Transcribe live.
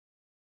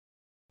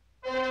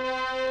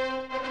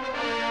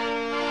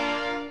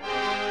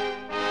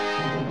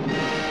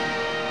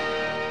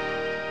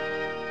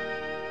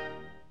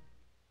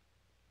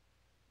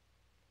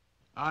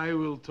I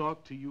will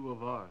talk to you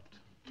of art,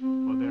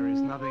 for there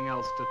is nothing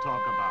else to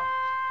talk about.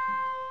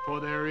 For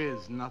there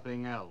is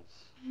nothing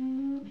else.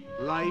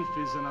 Life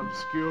is an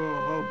obscure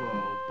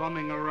hobo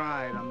bumming a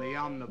ride on the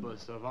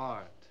omnibus of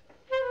art.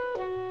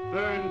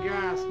 Burn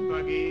gas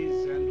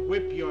buggies and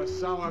whip your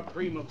sour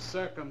cream of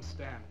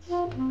circumstance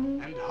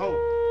and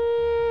hope.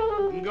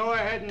 And go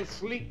ahead and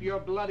sleep your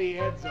bloody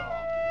heads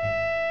off.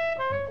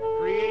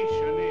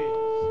 Creation is.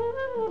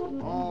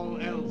 All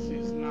else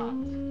is not.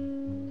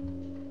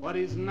 What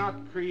is not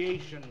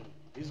creation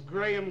is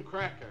graham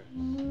crackers.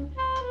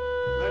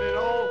 Let it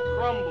all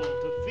crumble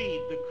to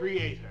feed the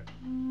creator.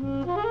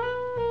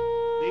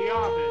 The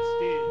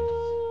artist is.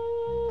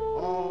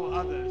 All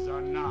others are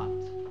not.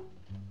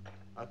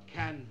 A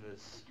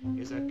canvas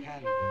is a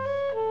canvas,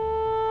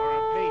 or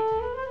a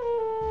painting.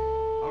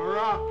 A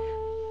rock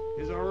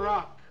is a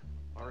rock,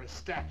 or a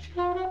statue.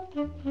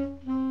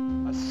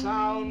 A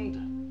sound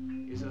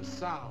is a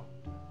sound,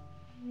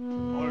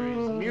 or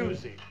is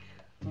music.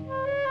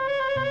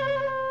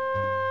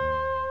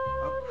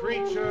 A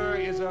creature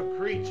is a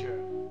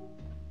creature,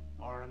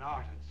 or an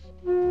artist.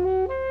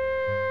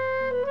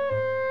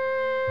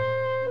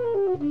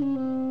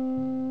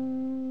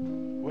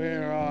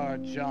 Where are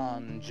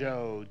John,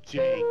 Joe,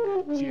 Jake,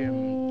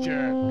 Jim,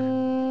 Jerk?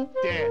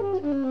 Dead,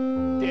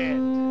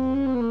 dead,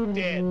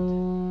 dead.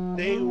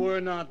 They were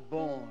not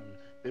born.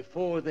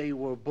 Before they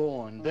were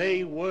born,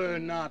 they were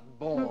not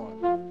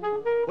born.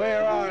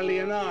 Where are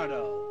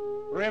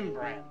Leonardo,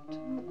 Rembrandt,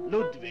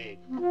 Ludwig?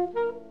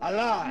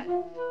 Alive,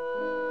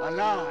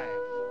 alive,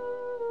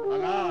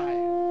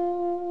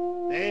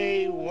 alive.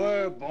 They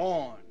were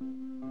born.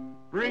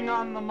 Bring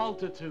on the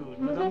multitude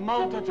with a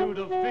multitude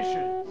of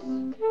fishes.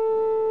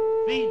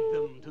 Feed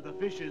them to the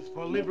fishes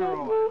for liver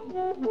oil,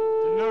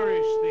 to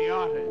nourish the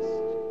artist.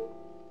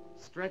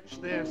 Stretch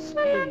their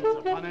skins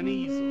upon an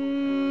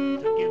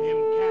easel to give him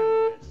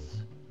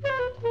canvas.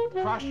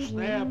 Crush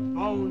their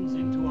bones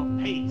into a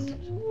paste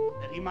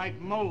that he might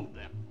mold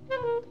them.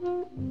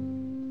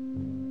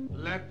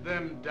 Let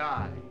them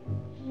die.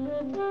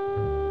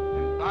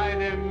 And by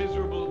their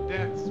miserable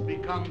deaths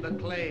become the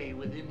clay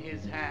within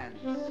his hands,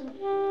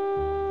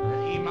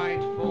 that he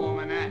might form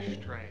an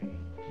ashtray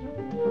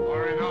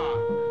or an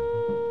ark.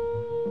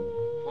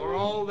 For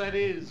all that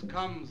is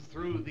comes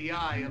through the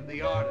eye of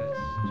the artist.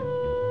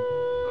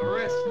 The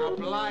rest are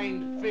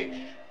blind fish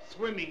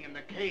swimming in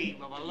the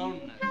cave of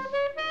aloneness.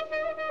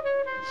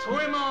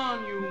 Swim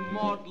on, you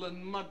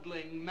maudlin,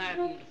 muddling,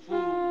 maddened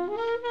fools,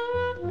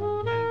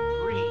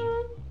 and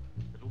breathe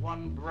that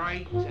one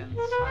bright and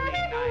sunny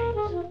night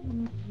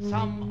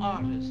some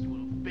artist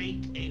will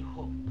bait a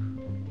hook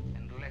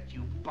and let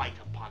you bite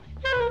upon it.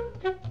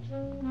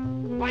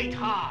 Bite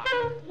hard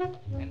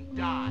and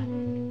die.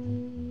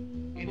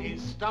 In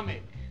his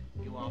stomach,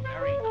 you are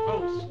very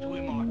close to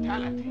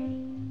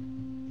immortality.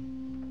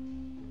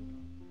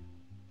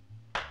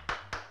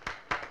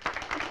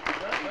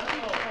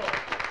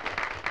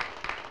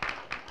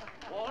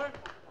 Walter?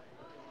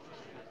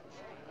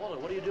 Walter,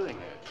 what are you doing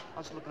here? I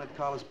was looking at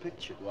Carla's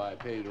picture. Do I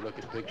pay you to look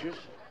at pictures?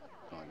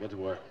 Come on, get to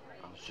work.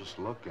 I was just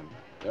looking.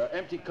 There are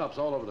empty cups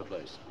all over the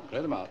place.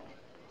 Clear them out.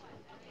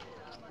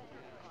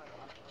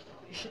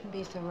 You shouldn't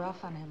be so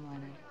rough on him,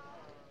 Leonard.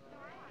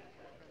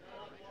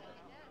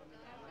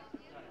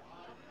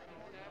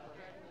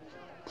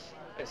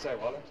 Hey, say,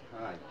 Walter.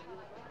 Hi.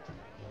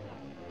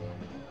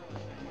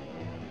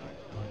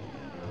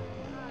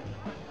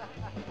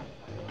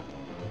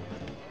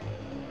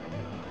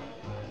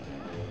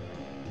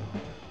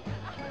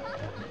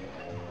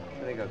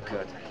 There you go,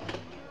 Kurt.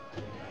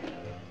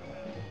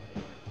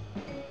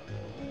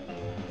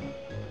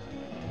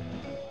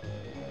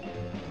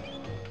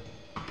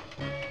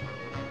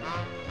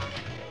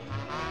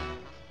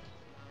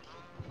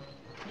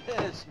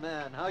 Yes,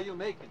 man. How you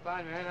making?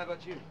 Fine, man. How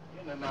about you?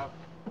 In and out.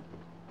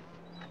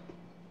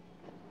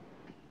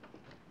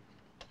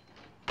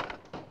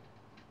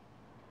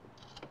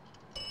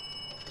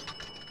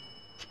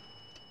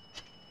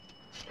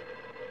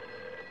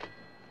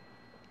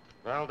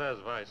 Valdez,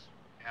 Vice.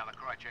 Yeah,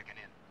 LaCroix checking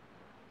in.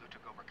 Lou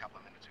took over a couple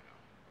of minutes ago.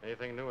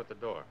 Anything new at the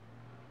door?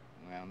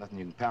 Well, nothing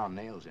you can pound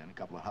nails in. A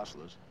couple of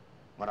hustlers.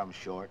 One of them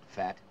short,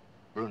 fat,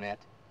 brunette,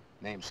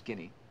 named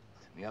Skinny.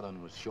 The other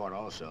one was short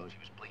also. She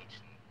was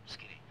bleached and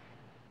skinny.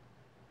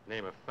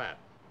 Name of Fat.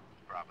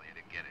 Probably I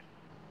didn't get it.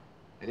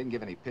 They didn't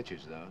give any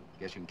pictures, though.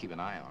 Guess you can keep an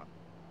eye on them.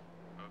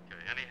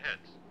 Okay, any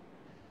heads?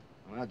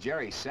 Well,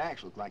 Jerry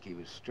Sachs looked like he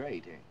was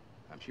straight.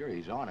 I'm sure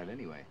he's on it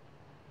anyway.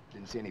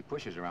 Didn't see any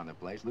pushers around the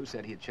place. Lou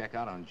said he'd check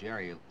out on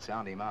Jerry. He'll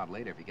sound him out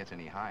later if he gets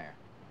any higher.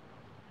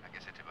 I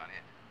guess that's about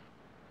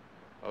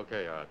it.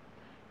 Okay, Art.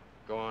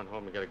 Go on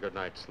home and get a good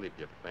night's sleep,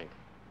 you think.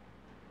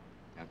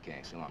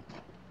 Okay, so long.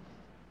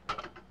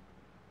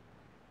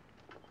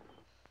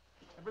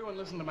 Everyone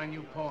listened to my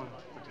new poem,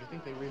 but do you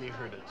think they really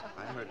heard it?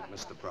 I heard it,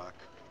 Mr. Brock.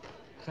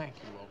 Thank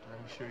you, Walter.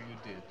 I'm sure you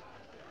did.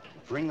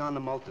 Bring on the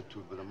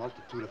multitude with a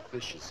multitude of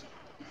fishes.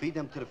 Feed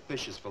them to the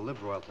fishes for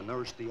liver oil to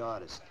nourish the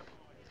artist.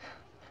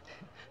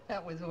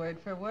 That was word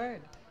for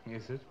word.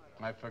 Is it?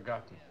 I've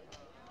forgotten.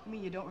 You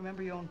mean you don't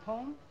remember your own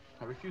poem?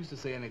 I refuse to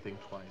say anything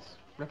twice.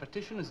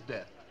 Repetition is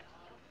death.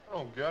 I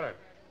don't get it.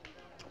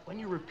 When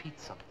you repeat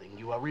something,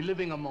 you are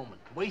reliving a moment,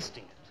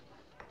 wasting it,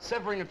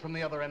 severing it from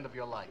the other end of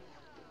your life.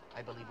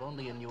 I believe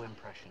only in new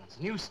impressions,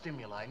 new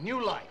stimuli,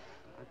 new life.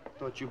 I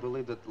thought you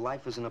believed that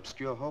life is an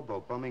obscure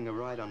hobo bumming a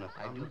ride on a...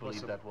 I do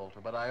believe that,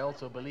 Walter, but I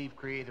also believe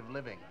creative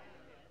living.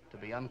 To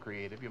be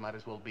uncreative, you might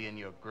as well be in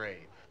your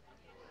grave.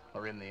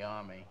 Or in the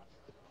army.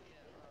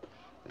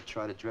 They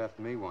tried to draft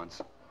me once.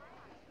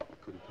 I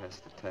couldn't pass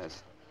the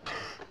test.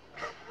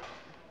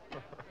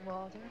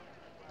 Walter,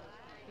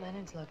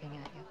 Leonard's looking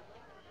at you.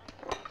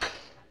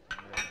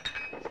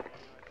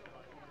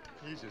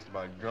 He's just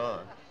about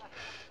gone.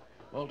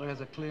 Walter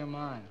has a clear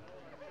mind.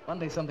 One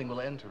day something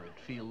will enter it,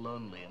 feel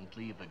lonely, and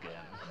leave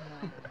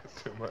again.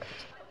 Too much.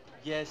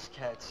 Yes,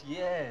 cats,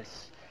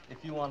 yes.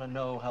 If you want to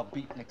know how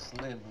beatniks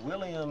live,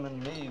 William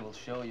and me will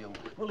show you.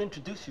 We'll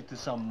introduce you to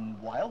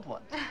some wild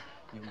ones.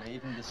 You may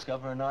even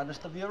discover an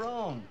artist of your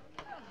own.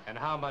 And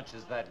how much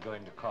is that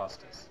going to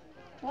cost us?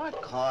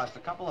 What cost? A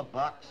couple of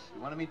bucks.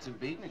 You want to meet some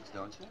beatniks,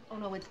 don't you? Oh,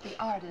 no, it's the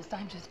artist.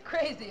 I'm just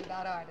crazy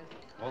about artists.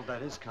 All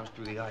that is comes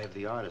through the eye of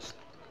the artist.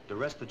 The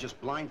rest are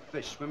just blind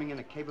fish swimming in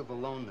a cave of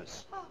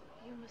aloneness. Oh,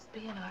 you must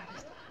be an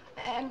artist.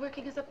 And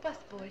working as a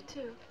busboy,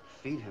 too.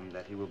 Feed him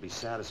that he will be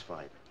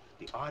satisfied.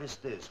 The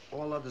artist is.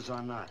 All others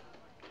are not.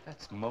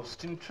 That's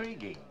most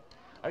intriguing.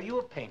 Are you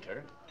a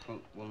painter?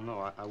 Well,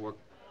 no, I work...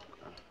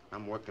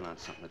 I'm working on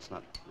something that's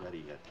not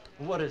ready yet.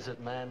 What is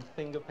it, man?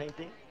 Finger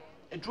painting?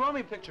 Draw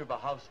me a picture of a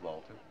house,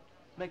 Walter.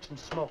 Make some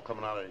smoke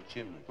coming out of the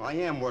chimney. Well, I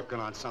am working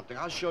on something.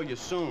 I'll show you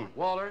soon.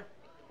 Walter?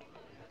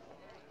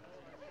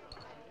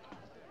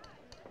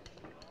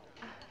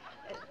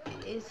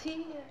 Is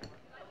he...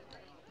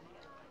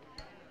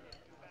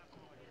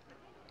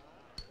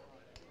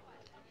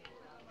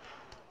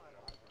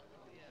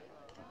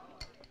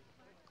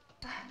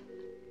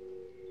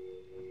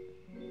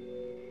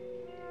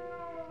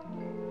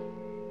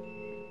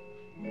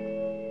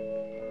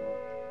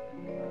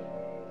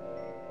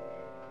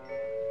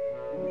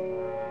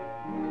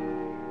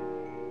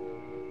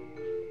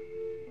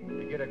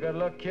 You get a good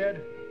look,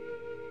 kid?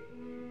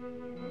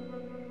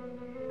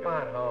 Come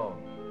on home.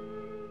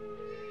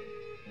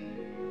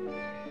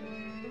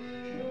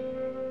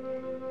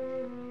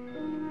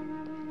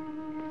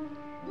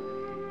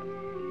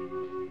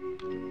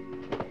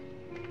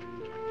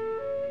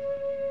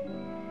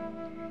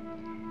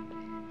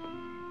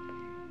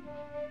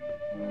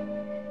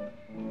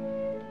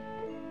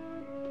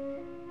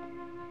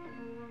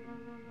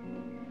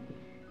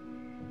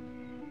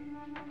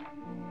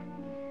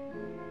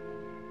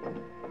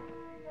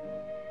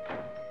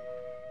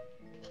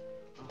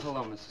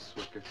 Hello, Mrs.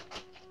 Swicker.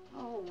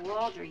 Oh,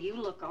 Walter, you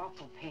look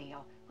awful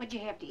pale. What'd you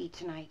have to eat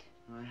tonight?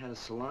 I had a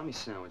salami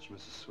sandwich,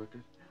 Mrs.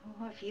 Swicker.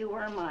 Oh, if you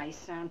were my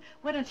son,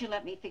 why don't you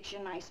let me fix you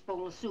a nice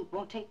bowl of soup?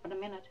 Won't take but a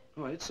minute.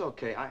 Oh, it's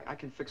okay. I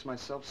can fix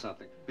myself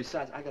something.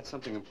 Besides, I got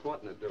something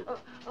important to do.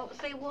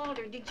 Say,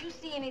 Walter, did you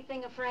see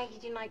anything of Frankie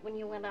tonight when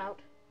you went out?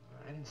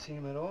 I didn't see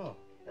him at all.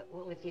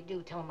 Well, if you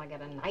do, tell him I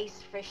got a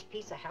nice, fresh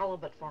piece of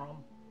halibut for him.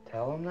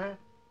 Tell him that?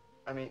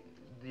 I mean,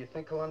 do you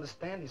think he'll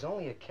understand? He's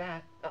only a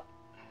cat.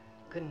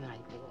 Good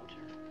night, Walter.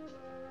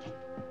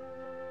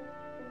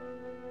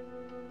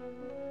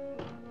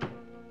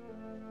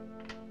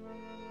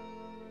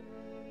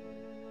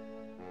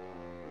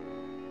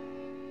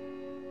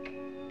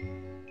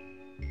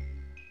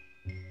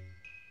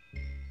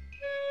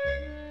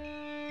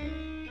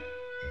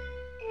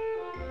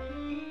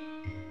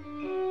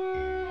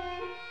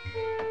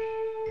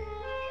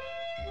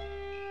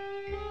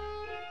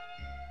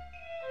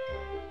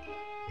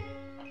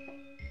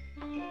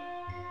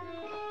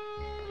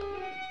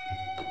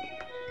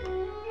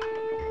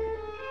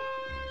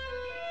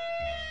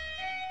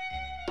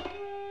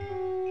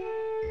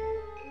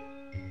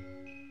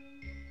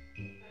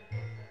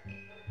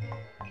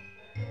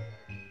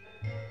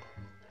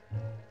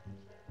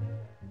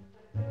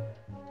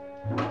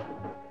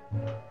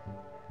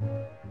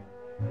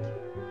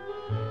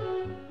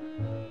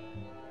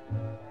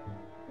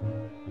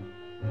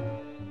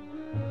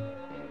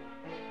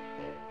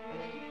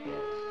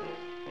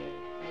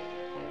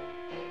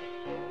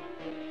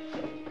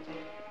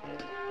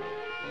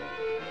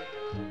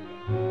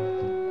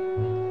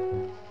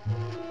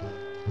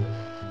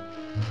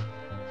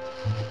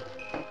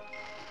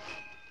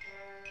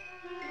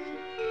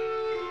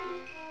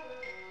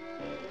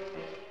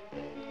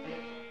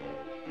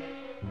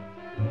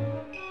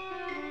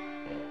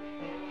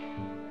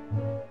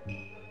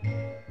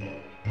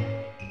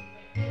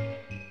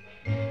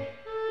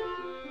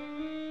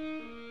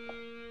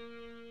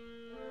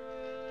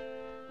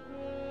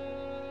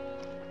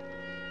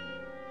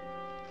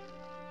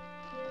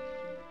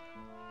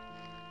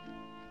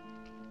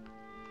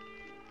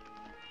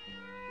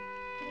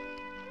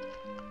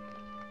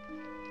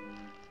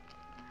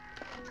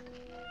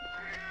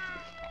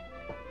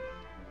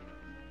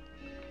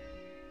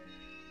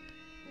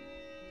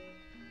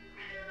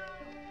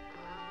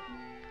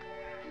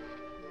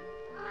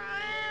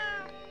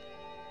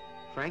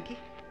 Frankie?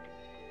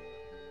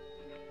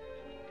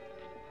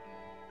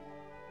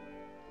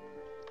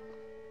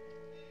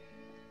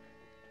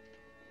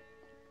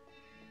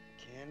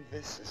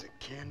 This is a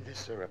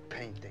canvas or a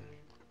painting.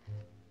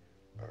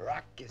 A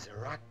rock is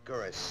a rock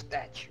or a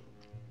statue.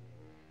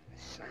 A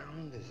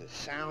sound is a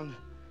sound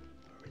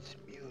or it's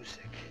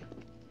music.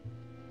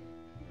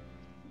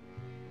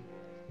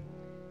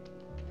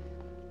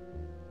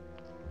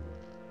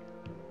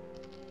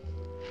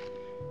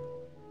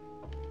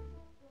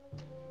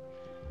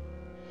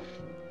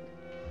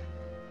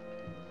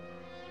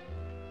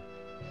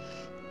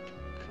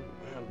 Come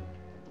on,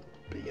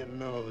 be a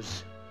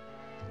nose.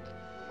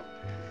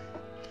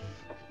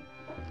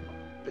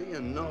 Be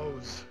a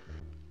nose.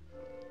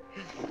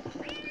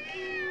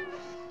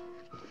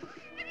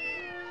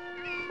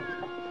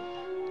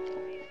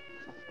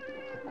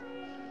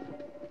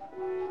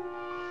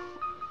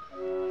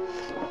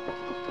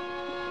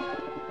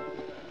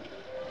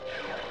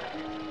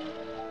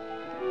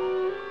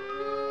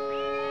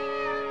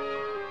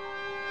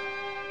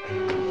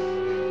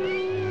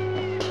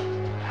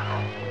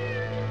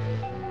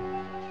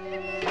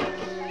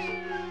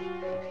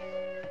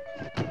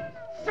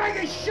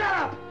 Frankie, shut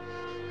up!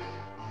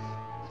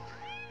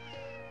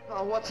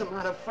 Oh, what's the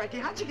matter, Frankie?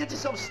 How'd you get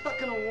yourself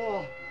stuck in a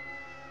wall?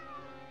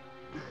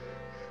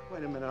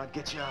 Wait a minute, I'll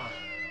get you out.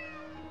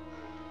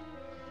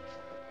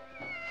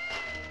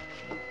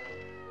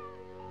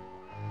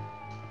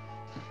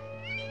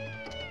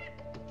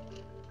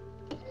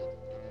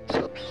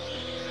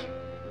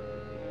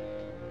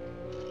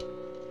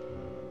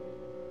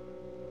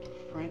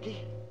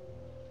 Frankie?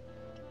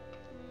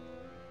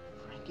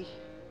 Frankie?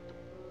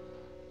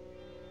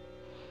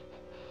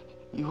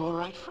 You all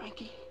right,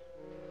 Frankie?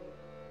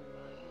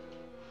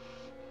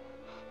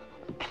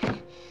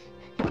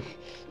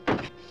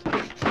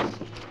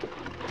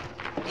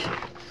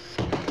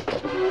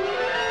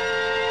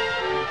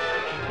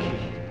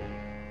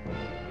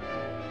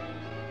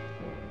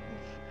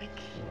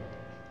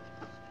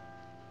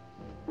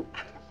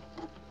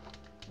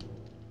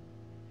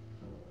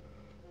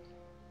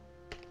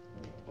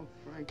 Oh,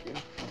 Frankie.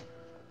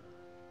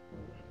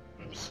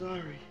 I'm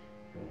sorry.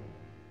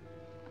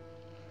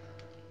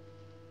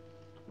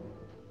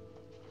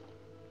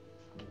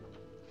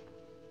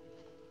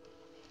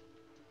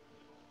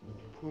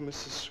 Poor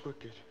Mrs.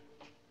 Swickett.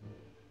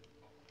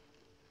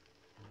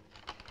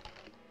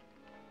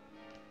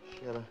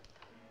 She had a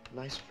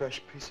nice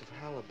fresh piece of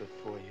halibut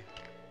for you.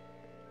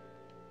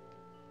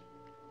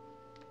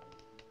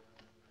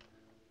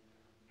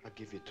 I'll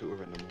give you to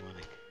her in the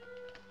morning.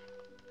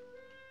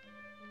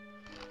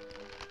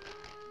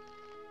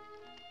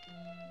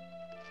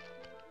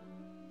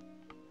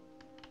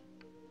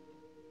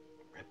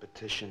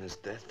 Repetition is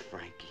death,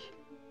 Frankie.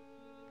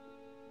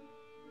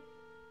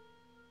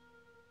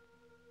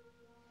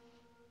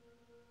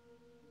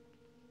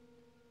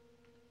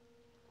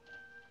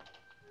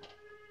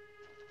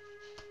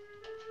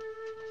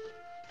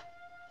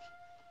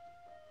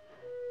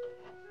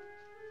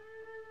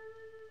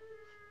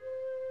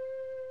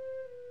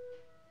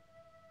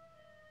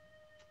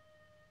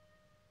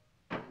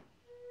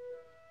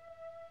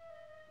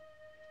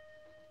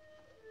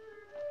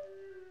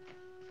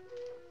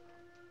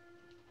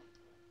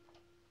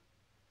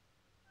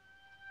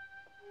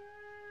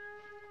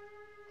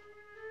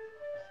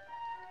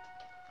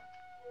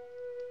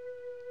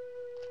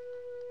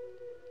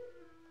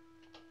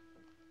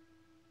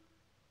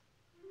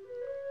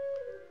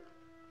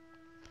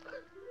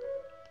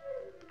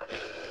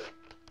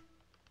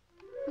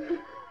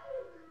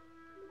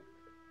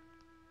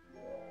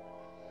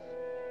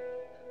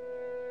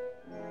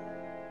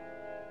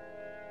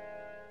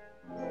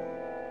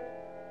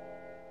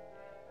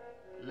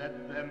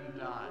 Let them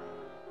die,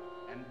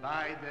 and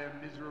by their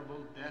miserable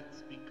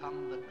deaths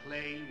become the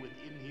clay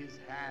within his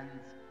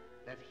hands,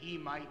 that he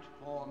might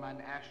form an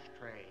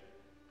ashtray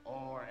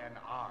or an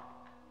ark.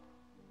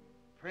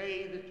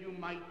 Pray that you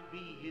might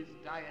be his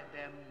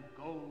diadem,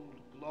 gold,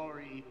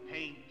 glory,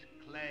 paint,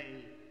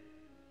 clay,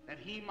 that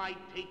he might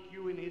take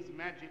you in his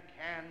magic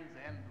hands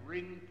and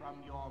wring from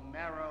your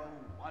marrow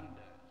wonders.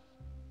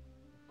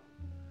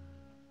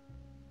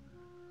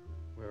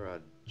 Where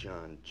are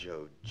John,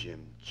 Joe,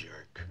 Jim,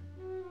 Jerk?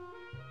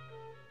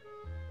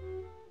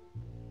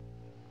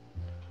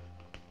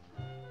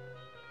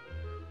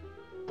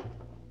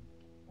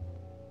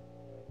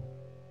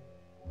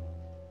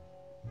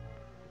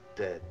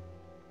 Dead,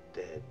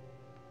 dead,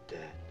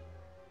 dead.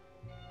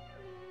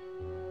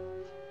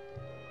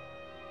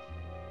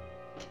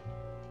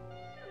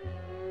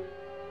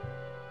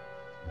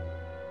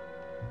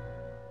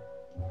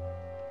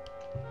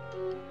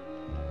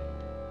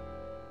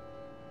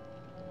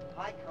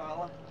 Hi,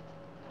 Carla.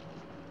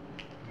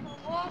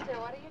 Walter,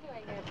 what are you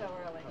doing here so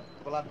early?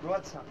 Well, I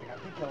brought something. I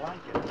think you'll like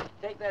it.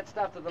 Take that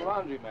stuff to the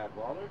laundromat,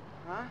 Walter.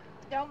 Huh?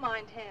 Don't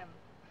mind him.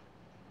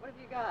 What have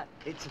you got?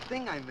 It's a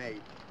thing I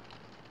made.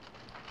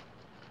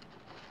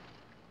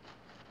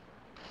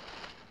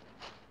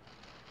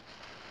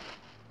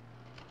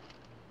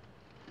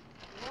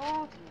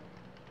 Walter.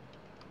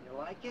 You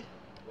like it?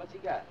 What's he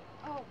got?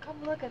 Oh,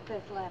 come look at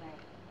this, Leonard.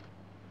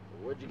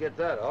 Where'd you get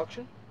that,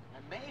 auction? I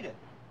made it.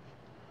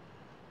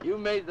 You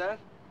made that?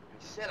 I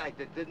said I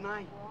did, didn't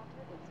I? Walter,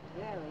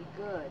 it's very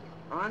good.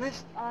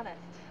 Honest? Honest.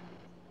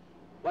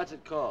 What's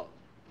it called?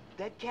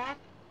 Dead cat?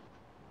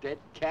 Dead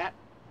cat?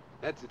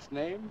 That's its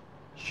name?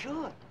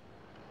 Sure.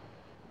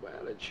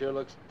 Well, it sure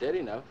looks dead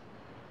enough.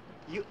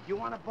 You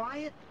want to buy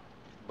it?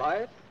 Buy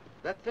it?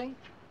 That thing?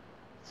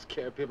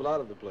 Scare people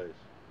out of the place.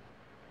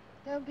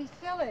 Don't be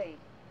silly.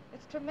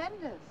 It's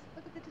tremendous.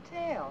 Look at the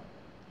detail.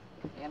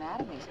 The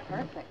anatomy's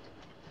perfect.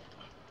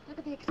 Look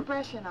at the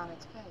expression on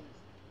its face.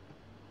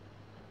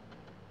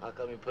 How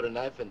come you put a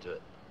knife into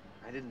it?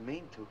 I didn't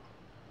mean to.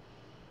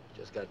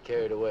 Just got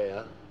carried away,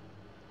 huh?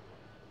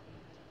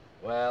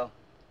 Well,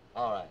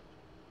 all right.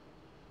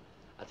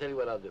 I'll tell you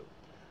what I'll do.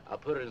 I'll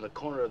put it in the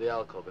corner of the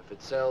alcove. If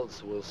it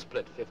sells, we'll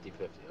split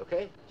 50-50,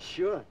 okay?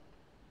 Sure.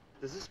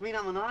 Does this mean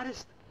I'm an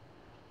artist?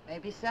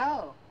 Maybe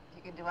so.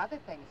 You can do other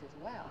things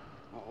as well.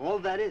 All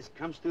that is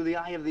comes through the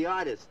eye of the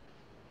artist.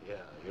 Yeah,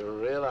 you're a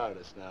real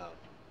artist now.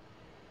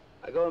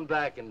 I go in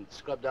back and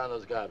scrub down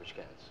those garbage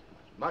cans.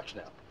 Much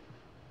now.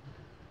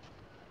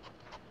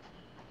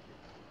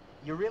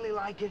 You really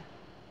like it?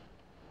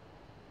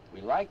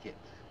 We like it.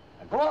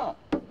 Now go on.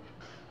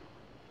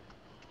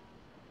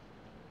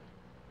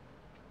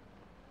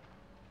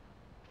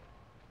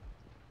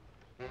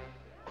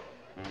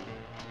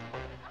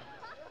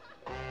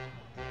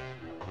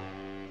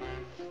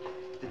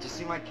 Did you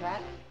see my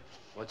cat?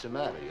 What's the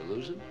matter? You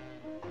losing?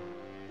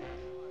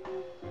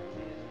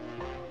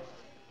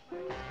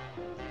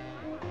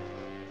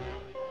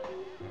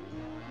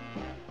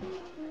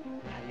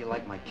 How do you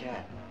like my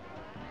cat?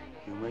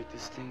 You make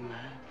this thing,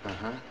 man?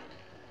 Uh-huh.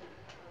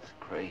 It's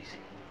crazy.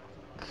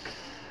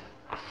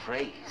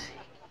 Crazy.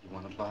 You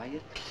want to buy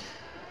it?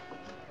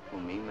 For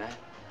me, man?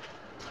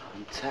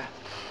 I'm tapped.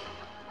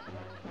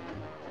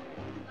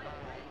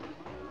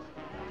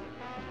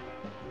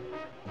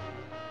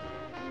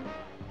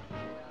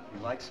 He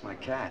likes my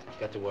cat.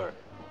 Get to work.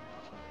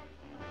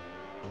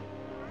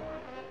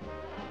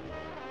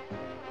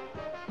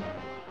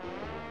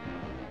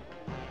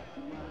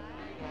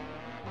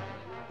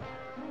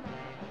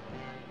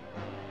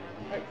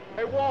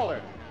 Hey,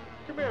 Walter,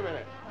 come here a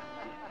minute.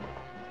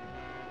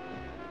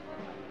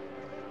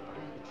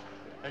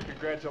 Hey,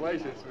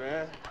 congratulations,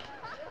 man.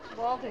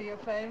 Walter, you're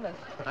famous.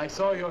 I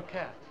saw your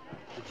cat.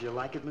 Did you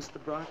like it,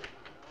 Mr. Brock?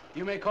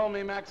 You may call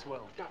me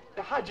Maxwell.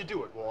 How'd you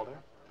do it, Walter?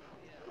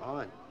 Oh,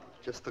 I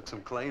just took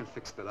some clay and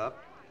fixed it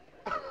up.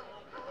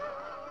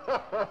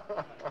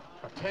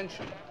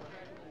 Attention.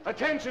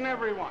 Attention,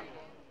 everyone.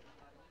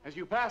 As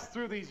you pass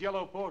through these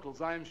yellow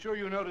portals, I am sure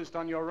you noticed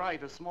on your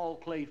right a small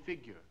clay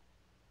figure,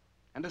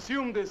 and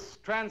assumed this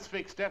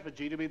transfixed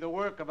effigy to be the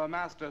work of a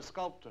master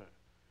sculptor.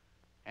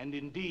 And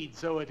indeed,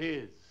 so it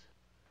is.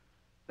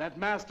 That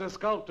master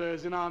sculptor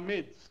is in our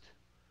midst.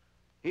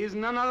 He is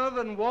none other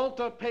than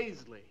Walter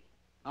Paisley,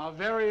 our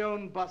very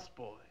own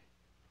busboy,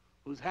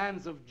 whose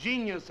hands of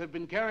genius have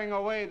been carrying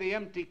away the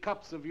empty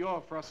cups of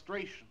your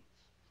frustrations.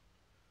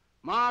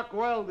 Mark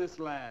well this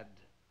lad.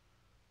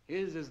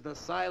 His is the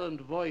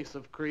silent voice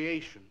of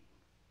creation.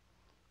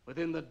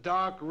 Within the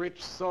dark,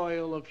 rich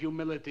soil of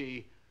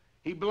humility,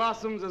 he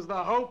blossoms as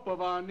the hope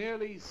of our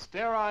nearly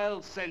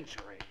sterile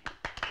century.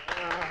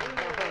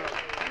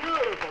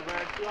 Beautiful,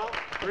 Maxwell.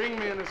 Bring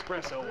me an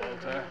espresso,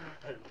 Walter.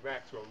 Hey,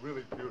 Maxwell,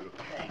 really beautiful.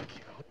 Thank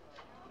you.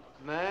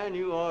 Man,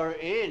 you are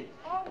in.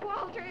 Oh,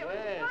 Walter, it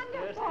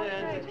was wonderful.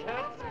 Yes, the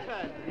cat's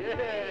cut.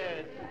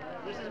 Yes.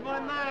 This is my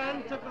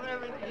man. Took with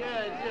everything.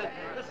 Yes, yes.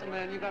 Listen,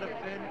 man, you got a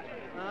pen?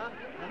 Huh?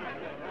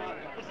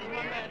 This is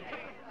my man.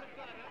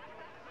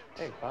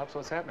 Hey, Pops,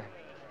 what's happening?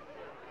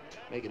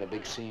 Making a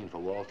big scene for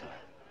Walter.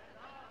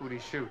 Who'd he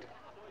shoot?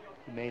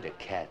 He made a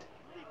cat.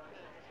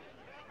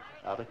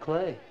 Out of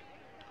clay.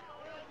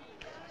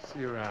 See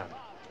you around.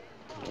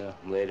 Yeah,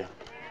 later.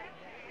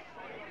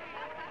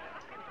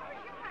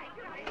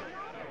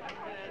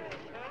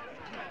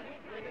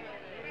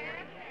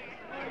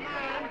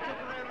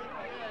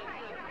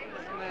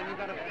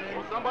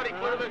 Will somebody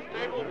clear this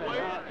table,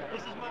 please?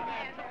 This is my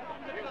man.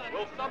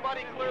 Will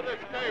somebody clear this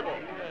table?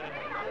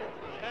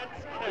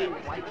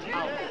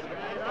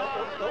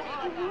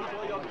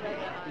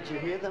 Did you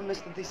hear them,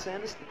 Mr.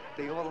 DeSantis?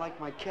 They all like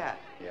my cat.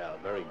 Yeah,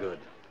 very good.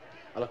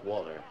 Now, look,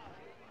 Walter,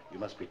 you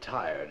must be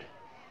tired.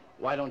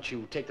 Why don't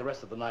you take the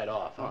rest of the night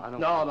off, huh? I don't...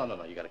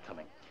 No, you got it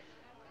coming.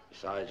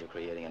 Besides, you're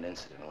creating an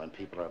incident. When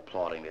people are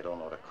applauding, they don't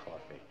order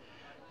coffee.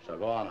 So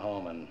go on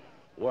home and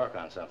work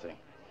on something.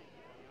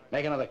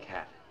 Make another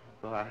cat.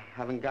 Well, I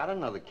haven't got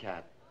another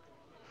cat.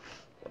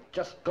 Well,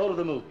 just go to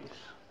the movies.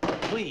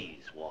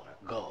 Please, Walter,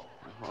 go.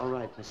 All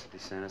right, Mr.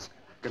 DeSantis.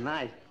 Good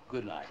night.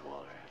 Good night,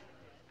 Walter.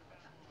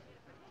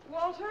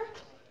 Walter?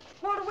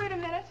 Walter, wait a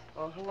minute.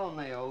 Oh, hello,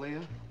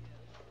 Naolia.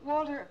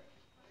 Walter,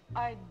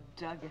 I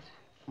dug it.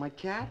 My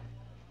cat?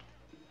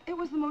 It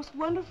was the most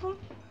wonderful,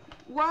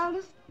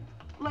 wildest,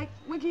 like,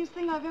 wickiest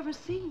thing I've ever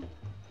seen.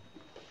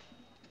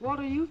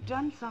 Walter, you've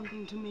done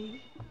something to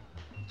me.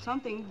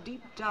 Something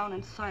deep down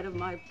inside of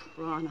my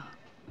prana.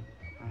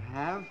 I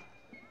have?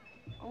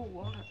 Oh,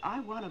 Walter, I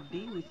want to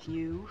be with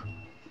you.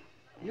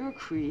 You're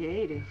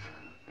creative.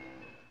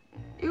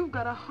 You've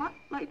got a hot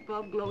light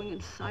bulb glowing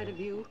inside of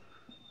you,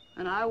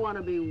 and I want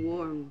to be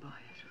warmed by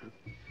it.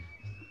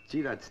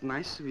 Gee, that's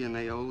nice of you,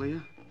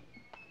 Naolia.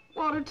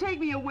 Walter, take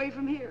me away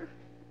from here.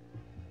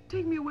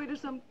 Take me away to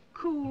some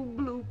cool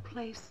blue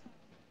place.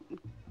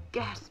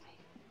 Gas me.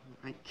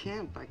 I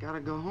can't. I gotta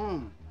go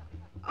home.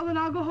 Oh, then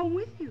I'll go home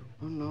with you.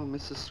 Oh, no,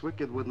 Mrs.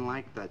 Swickard wouldn't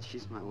like that.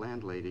 She's my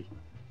landlady.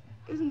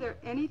 Isn't there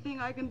anything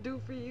I can do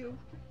for you?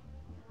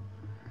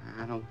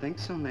 I don't think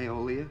so,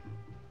 Naolia.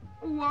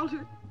 Oh,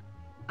 Walter,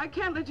 I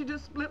can't let you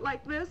just split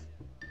like this.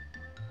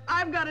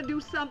 I've got to do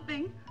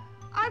something.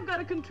 I've got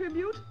to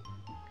contribute.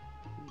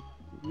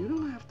 You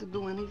don't have to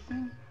do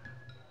anything.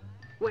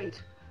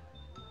 Wait.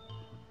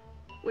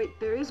 Wait,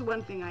 there is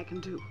one thing I can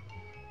do.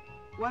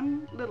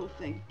 One little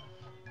thing.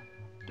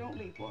 Don't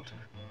leave, Walter.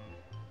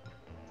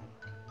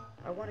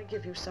 I want to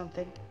give you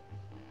something.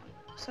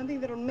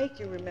 Something that'll make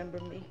you remember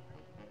me.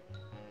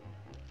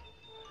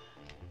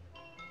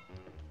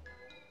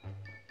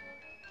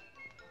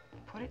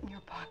 Put it in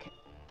your pocket.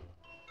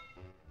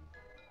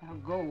 Now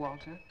go,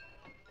 Walter.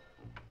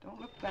 Don't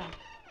look back.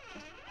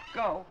 Just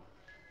go.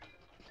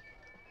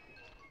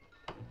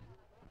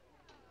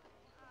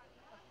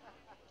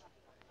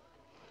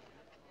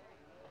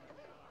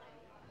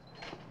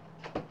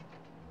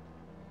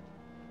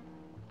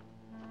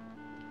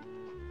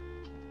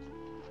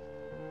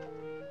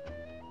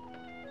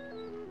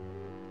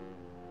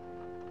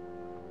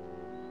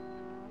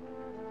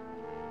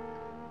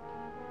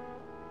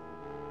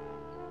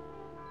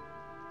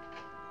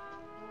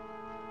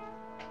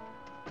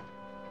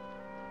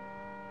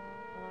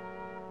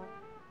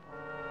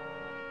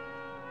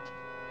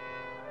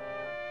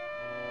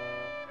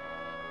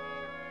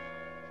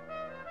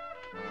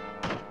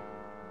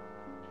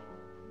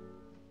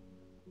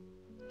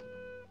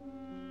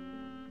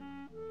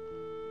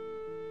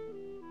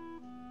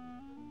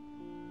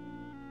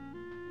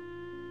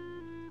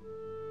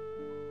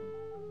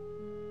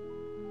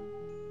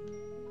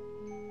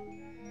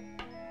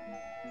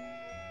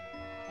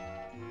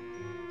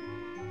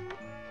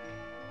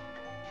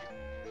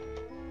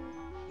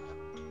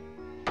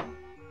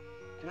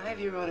 Can I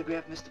have your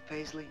autograph, Mr.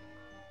 Paisley?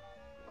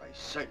 Why,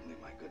 certainly,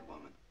 my good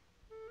woman.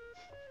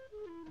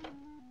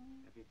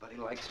 Everybody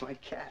likes my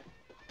cat.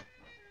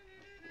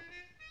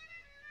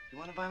 You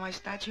want to buy my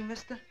statue,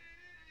 mister?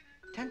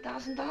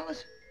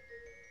 $10,000?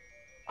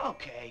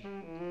 Okay.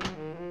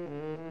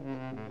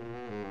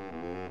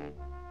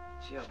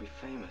 Gee, I'll be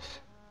famous.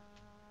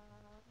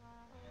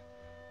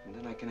 And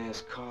then I can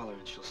ask Carla,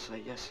 and she'll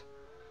say yes.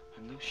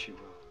 I know she will.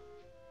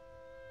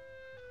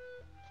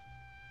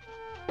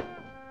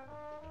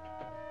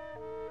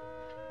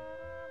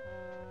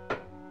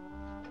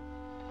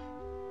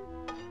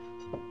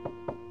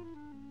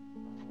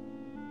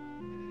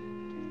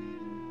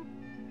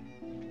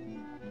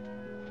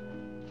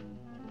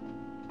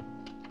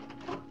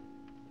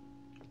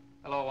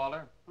 Hello,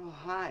 Walter. Oh,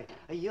 hi.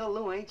 You're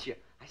Lou, ain't you?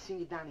 I seen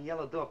you down the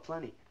yellow door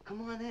plenty.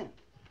 Come on in.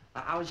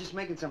 I was just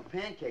making some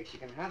pancakes. You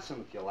can have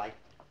some if you like.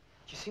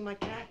 Did you see my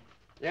cat?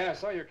 Yeah, I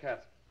saw your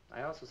cat.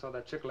 I also saw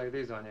that chick lay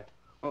these on you.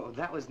 Oh,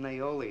 that was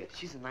Naolia.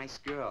 She's a nice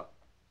girl.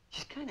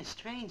 She's kind of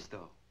strange,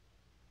 though.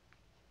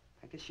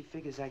 I guess she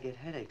figures I get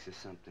headaches or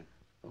something.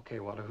 Okay,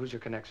 Walter, who's your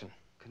connection?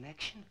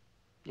 Connection?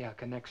 Yeah,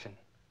 connection.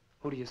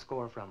 Who do you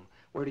score from?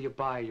 Where do you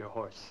buy your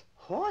horse?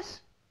 Horse?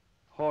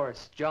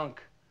 Horse,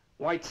 junk,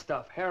 white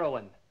stuff,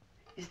 heroin.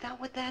 Is that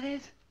what that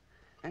is?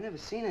 I never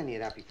seen any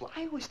of that before.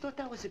 I always thought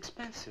that was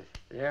expensive.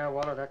 Yeah,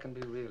 Walter, that can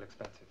be real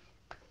expensive.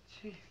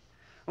 Gee.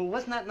 Well,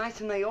 wasn't that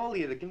nice of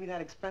Naolia to give me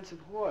that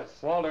expensive horse?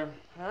 Walter.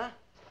 Huh?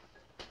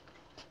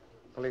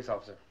 Police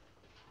officer.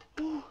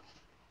 Oh,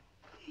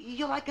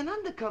 you're like an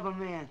undercover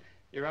man.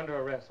 You're under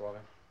arrest,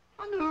 Walter.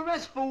 Under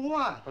arrest for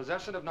what?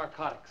 Possession of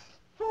narcotics.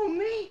 For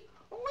me?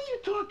 What are you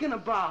talking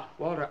about?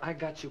 Walter, I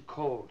got you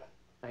cold.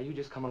 Now you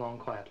just come along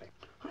quietly.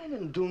 I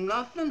didn't do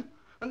nothing.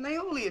 And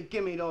Naolia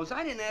give me those.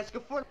 I didn't ask her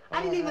for it.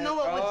 I didn't even know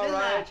what was in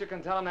there. All right, you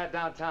can tell him that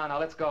downtown. Now,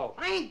 let's go.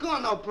 I ain't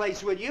going no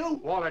place with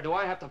you. Walter, do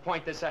I have to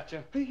point this at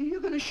you?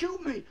 You're gonna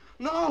shoot me.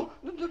 No,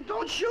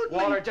 don't shoot me.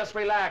 Walter, just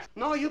relax.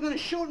 No, you're gonna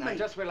shoot me. Now,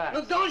 just relax.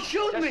 No, don't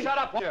shoot me. Just shut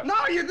up, Walter.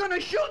 No, you're gonna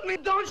shoot me.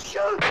 Don't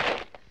shoot.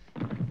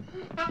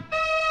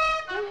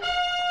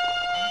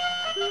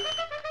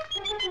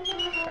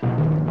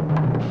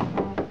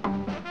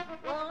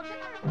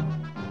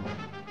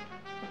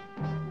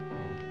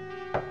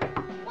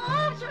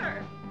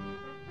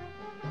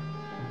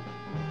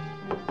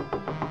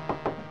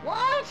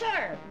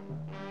 Walter!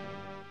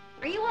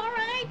 Are you all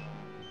right?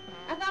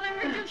 I thought I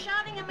heard you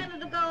shouting a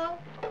minute ago.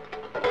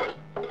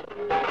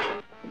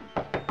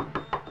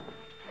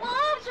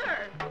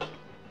 Walter!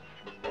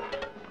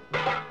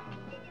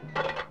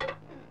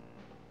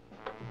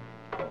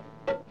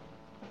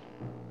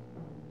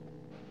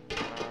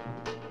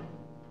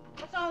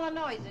 What's all the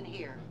noise in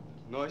here?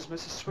 Noise,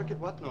 Mrs. Swickard?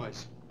 What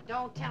noise?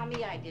 Don't tell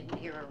me I didn't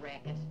hear a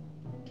racket.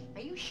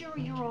 Are you sure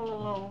you're all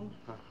alone?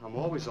 I'm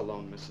always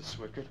alone, Mrs.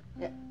 Swickard.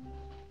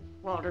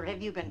 Walter,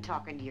 have you been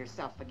talking to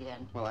yourself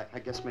again? Well, I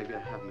guess maybe I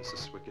have,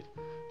 Mrs. Swickett.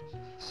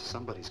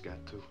 Somebody's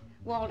got to.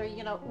 Walter,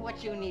 you know,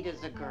 what you need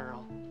is a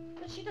girl.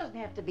 But she doesn't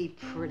have to be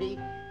pretty,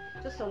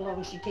 just so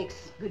long as she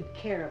takes good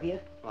care of you.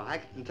 Well, I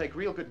can take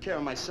real good care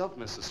of myself,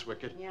 Mrs.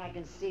 Swickett. Yeah, I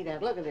can see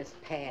that. Look at this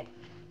pad.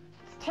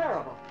 It's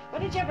terrible.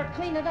 When did you ever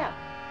clean it up?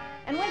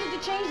 And when did you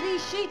change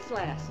these sheets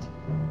last?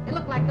 They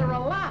look like they're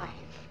alive.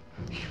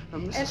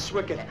 Mrs.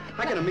 Swickett,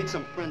 I gotta meet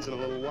some friends in a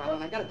little while,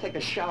 and I gotta take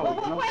a shower.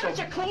 Well, why don't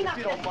you clean up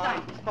if you don't this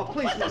mind. stuff? Oh,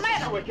 please, What's the Mrs.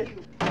 matter? Swickett.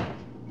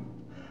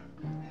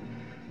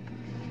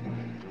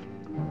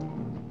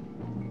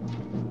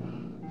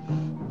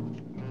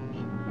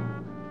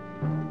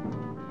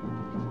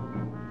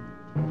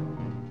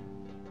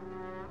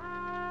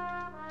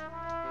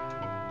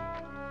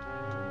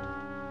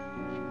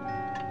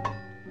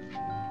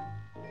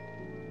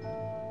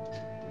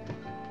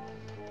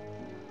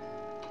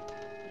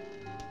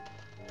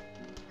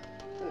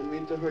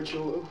 To hurt you,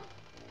 Lou.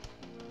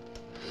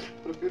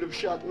 But if you'd have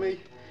shot me,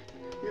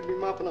 you'd be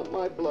mopping up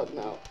my blood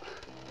now.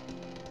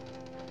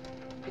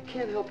 I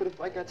can't help it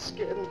if I got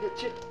scared and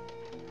hit you.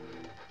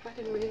 I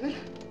didn't mean it.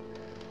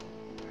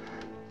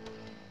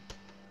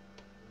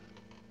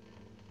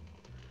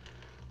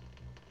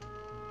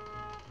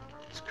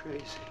 It's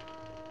crazy.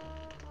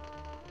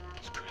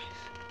 It's crazy.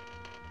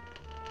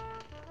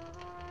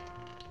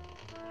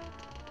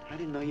 I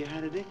didn't know you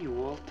had it in you,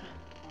 Walter.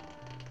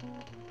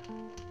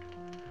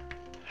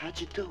 How'd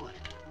you do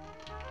it?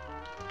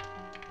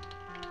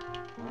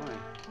 Well,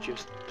 I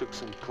just took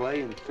some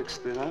clay and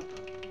fixed it up.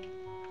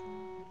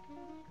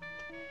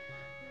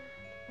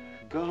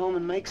 Go home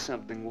and make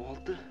something,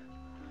 Walter.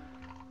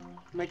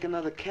 Make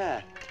another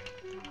cat.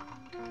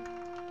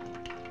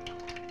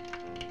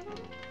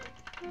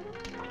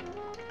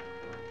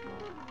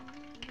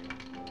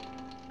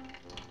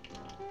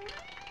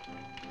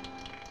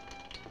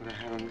 But I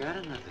haven't got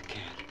another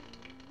cat.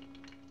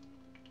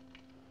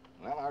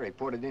 Well, I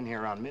reported in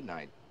here around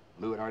midnight.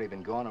 Lou had already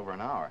been gone over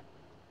an hour.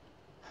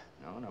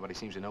 No, nobody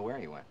seems to know where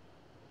he went.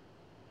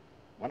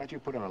 Why don't you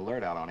put an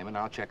alert out on him, and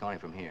I'll check on him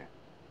from here.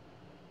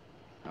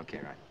 Okay,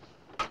 right.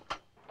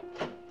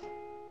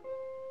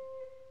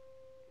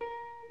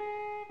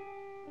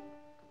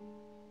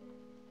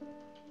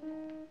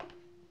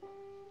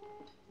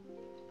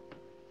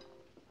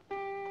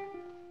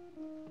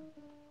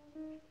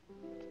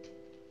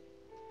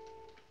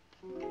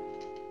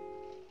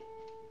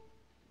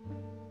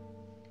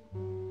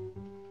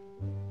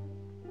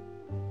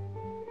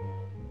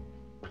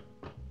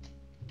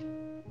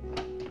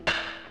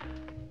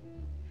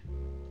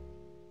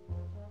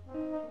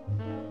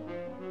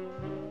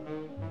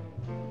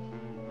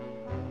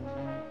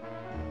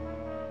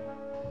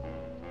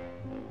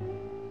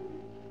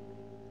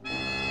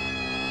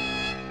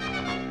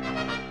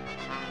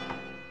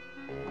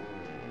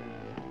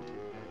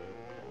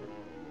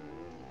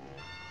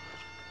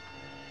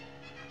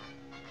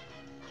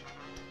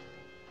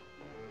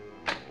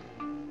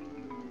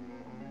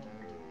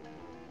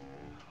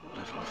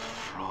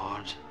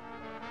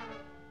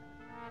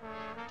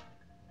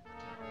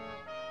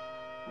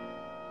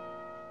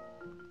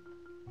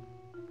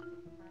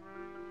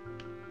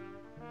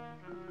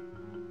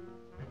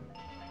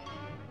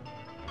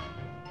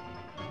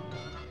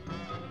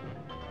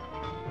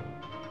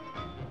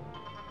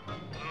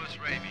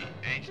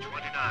 Age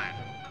 29,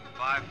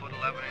 5 foot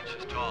 11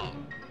 inches tall,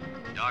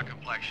 dark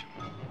complexion,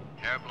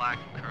 hair black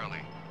and curly.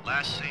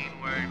 Last seen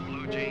wearing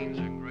blue jeans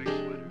and gray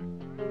sweater.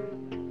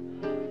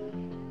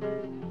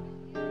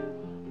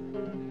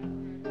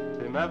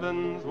 Tim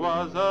Evans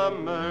was a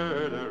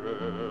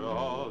murderer,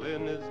 all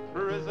in his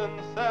prison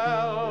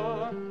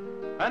cell.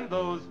 And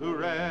those who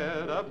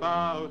read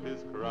about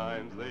his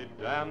crimes, they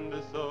damned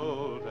his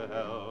soul to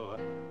hell,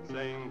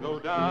 saying, "Go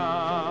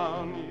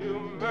down, you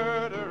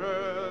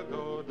murderer,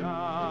 go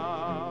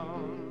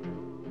down."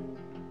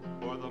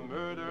 For the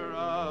murder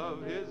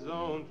of his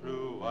own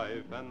true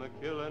wife and the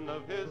killing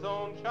of his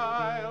own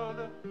child,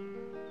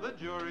 the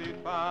jury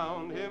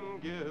found him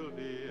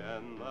guilty,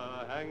 and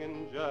the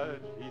hanging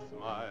judge, he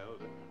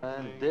smiled.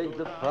 And dig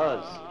the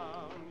fuzz.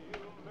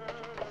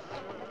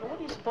 What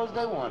do you suppose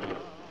they want here?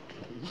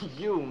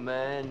 You,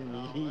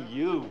 man,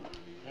 you.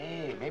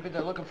 Hey, maybe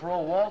they're looking for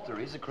old Walter.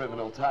 He's a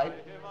criminal type.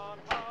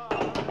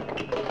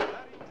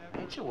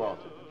 Ain't you,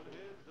 Walter?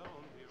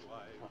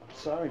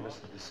 Sorry,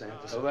 Mr.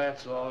 DeSantis. Oh,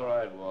 that's all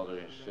right,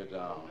 Walter. Sit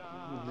down.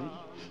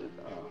 Sit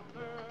down.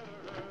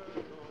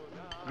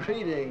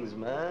 Greetings,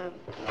 man.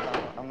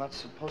 I'm not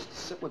supposed to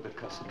sit with the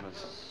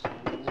customers.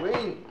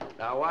 Wait.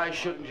 Now, why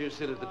shouldn't you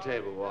sit at the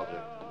table,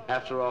 Walter?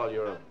 After all,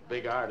 you're a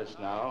big artist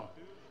now.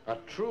 A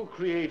true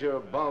creator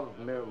above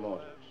mere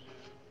mortals.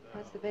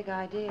 What's the big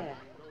idea?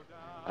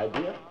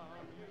 Idea?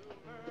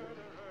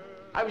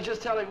 I was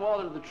just telling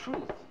Walter the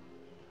truth.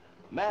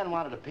 A man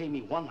wanted to pay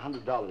me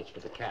 $100 for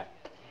the cat.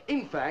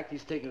 In fact,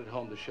 he's taking it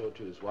home to show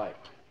to his wife.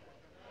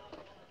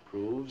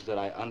 Proves that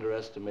I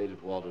underestimated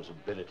Walter's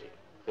ability.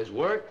 His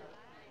work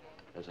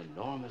has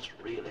enormous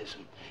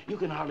realism. You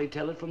can hardly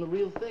tell it from the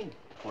real thing.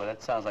 Well,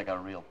 that sounds like a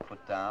real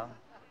put down.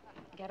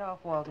 Get off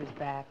Walter's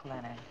back,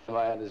 Leonard.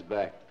 Lie on his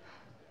back.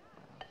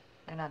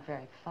 They're not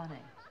very funny.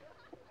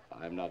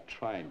 I'm not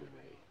trying to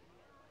be.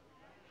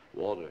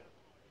 Walter,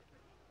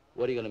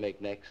 what are you going to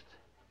make next?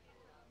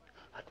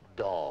 A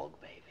dog,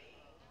 maybe.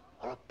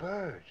 Or a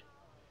bird.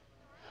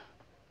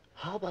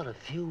 How about a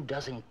few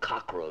dozen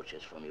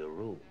cockroaches from your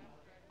room?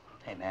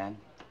 Hey, man,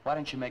 why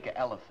don't you make an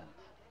elephant?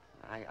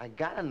 I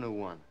got a new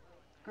one.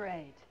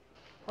 Great.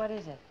 What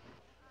is it?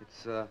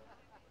 It's a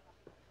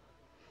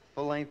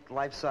full-length,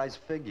 life-size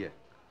figure.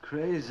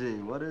 Crazy.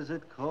 What is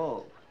it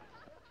called?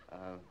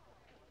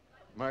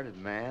 Murdered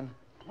man.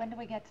 When do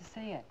we get to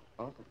see it?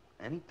 Oh,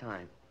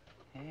 anytime.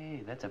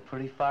 Hey, that's a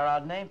pretty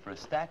far-out name for a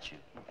statue.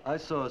 I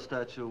saw a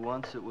statue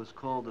once. It was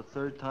called The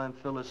Third Time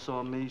Phyllis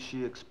Saw Me,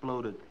 She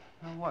Exploded.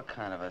 Well, what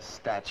kind of a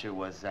statue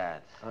was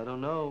that? I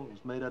don't know. It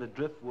was made out of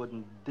driftwood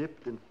and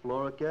dipped in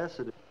fluoric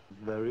acid. It was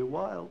very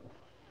wild.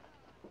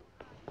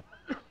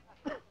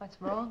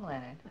 What's wrong,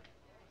 Leonard?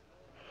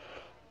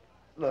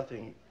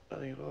 Nothing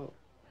at all.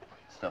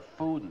 It's the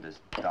food in this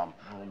dump.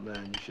 Oh,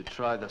 man, you should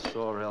try the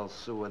Sorrel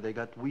sewer. They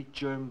got wheat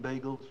germ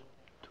bagels.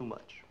 Too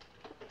much.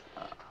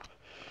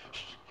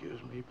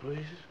 Excuse me,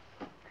 please.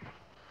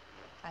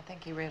 I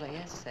think he really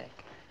is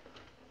sick.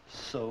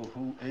 So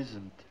who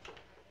isn't?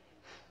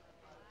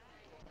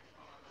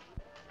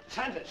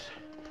 Sanders,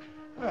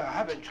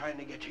 I've been trying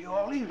to get to you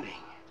all evening.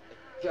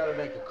 Gotta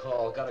make a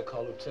call. Gotta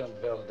call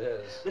Lieutenant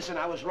Valdez. Listen,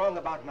 I was wrong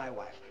about my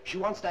wife. She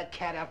wants that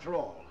cat after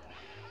all.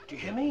 Do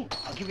you hear me?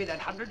 I'll give you that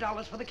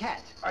 $100 for the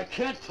cat. I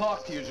can't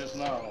talk to you just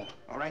now.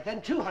 All right,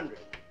 then, $200.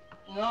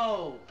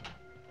 No.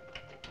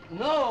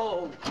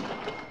 No.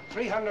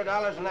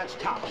 $300, and that's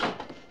tops.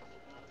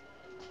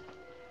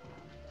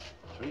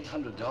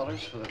 $300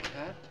 for the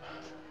cat?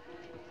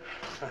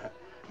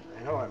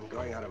 I know I'm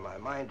going out of my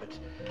mind, but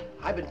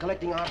I've been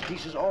collecting art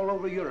pieces all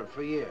over Europe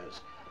for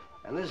years.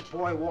 And this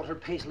boy, Walter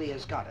Paisley,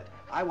 has got it.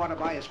 I want to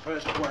buy his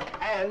first work,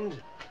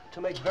 and to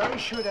make very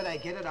sure that I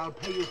get it, I'll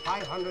pay you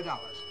 $500.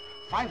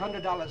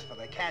 $500 for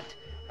the cat,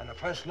 and a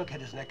first look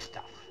at his next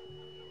stuff.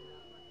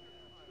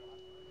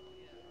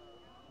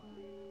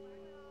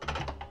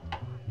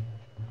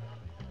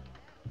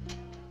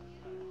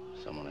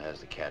 Someone has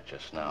the cat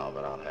just now,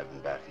 but I'll have him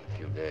back in a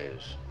few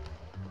days.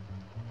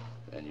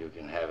 Then you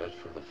can have it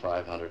for the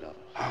 $500.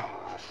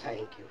 Oh,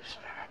 thank you, sir.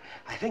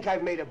 I think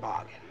I've made a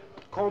bargain.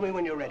 Call me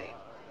when you're ready.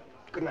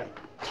 Good night.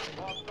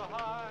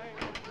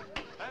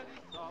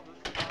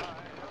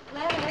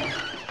 Leonard!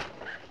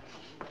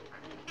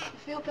 You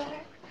feel better?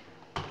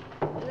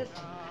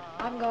 Listen,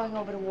 I'm going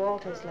over to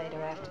Walter's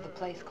later after the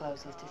place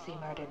closes to see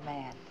Murdered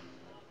Man.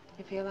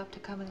 You feel up to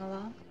coming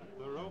along?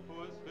 The rope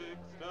was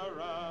fixed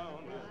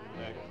around his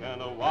neck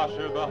and a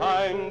washer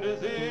behind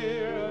his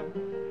ear,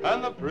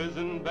 and the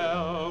prison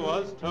bell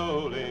was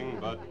tolling,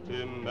 but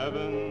Tim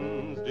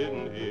Evans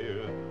didn't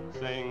hear.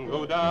 Saying,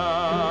 go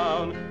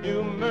down,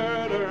 you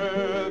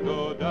murderer,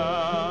 go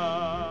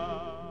down.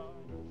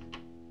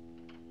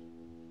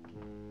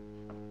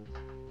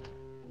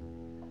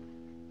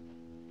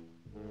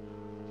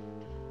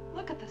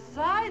 Look at the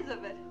size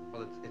of it.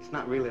 Well, it's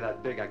not really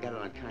that big. I got it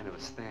on kind of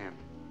a stand.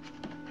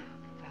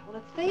 Well,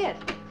 let's see it.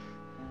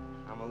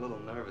 I'm a little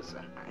nervous.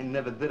 I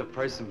never did a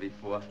person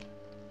before.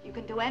 You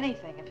can do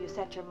anything if you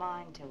set your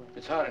mind to it.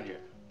 It's hot in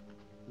here.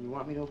 You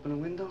want me to open a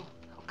window?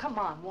 Oh, come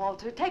on,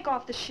 Walter. Take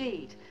off the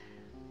sheet.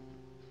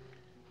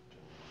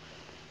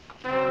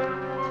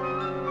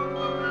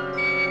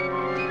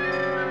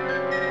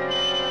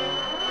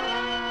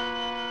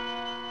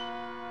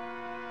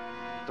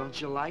 Don't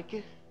you like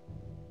it?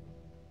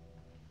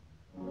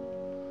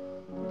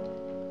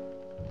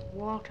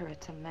 Walter,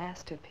 it's a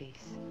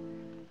masterpiece.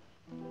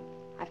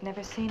 I've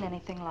never seen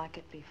anything like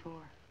it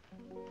before.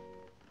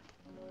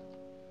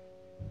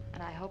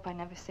 And I hope I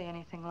never see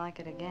anything like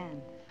it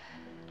again.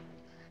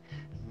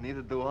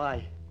 Neither do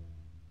I.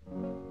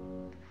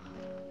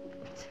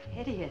 It's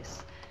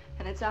hideous,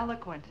 and it's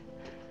eloquent.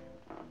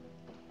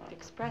 It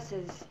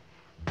expresses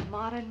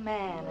modern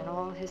man and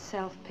all his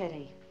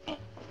self-pity. How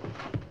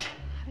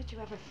did you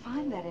ever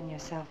find that in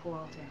yourself,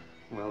 Walter?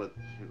 Well, it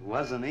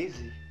wasn't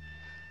easy.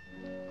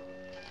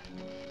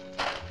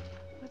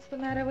 What's the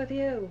matter with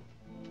you?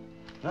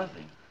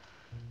 Nothing.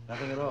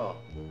 Nothing at all.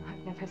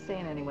 I've never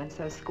seen anyone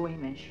so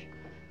squeamish.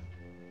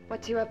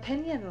 What's your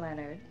opinion,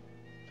 Leonard?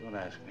 Don't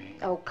ask me.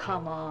 Oh,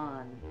 come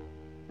on.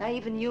 Now,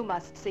 even you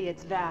must see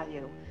its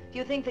value. Do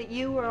you think that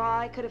you or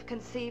I could have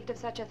conceived of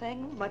such a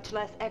thing, much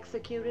less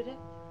executed it?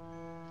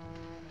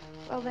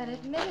 Well, then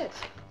admit it.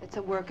 It's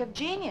a work of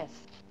genius.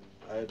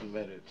 I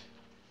admit it.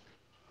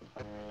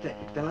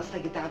 Then let's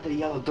take it down to the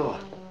yellow door.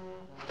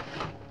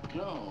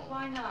 No.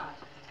 Why not?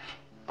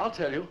 I'll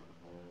tell you.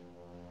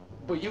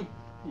 But you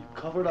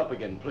cover it up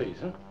again, please,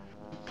 huh?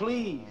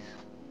 Please.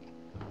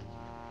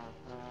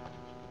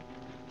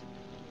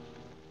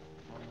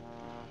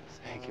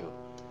 Thank you.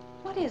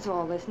 What is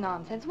all this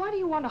nonsense? Why do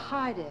you want to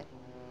hide it?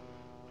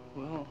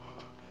 Well,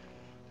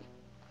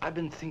 I've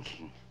been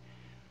thinking.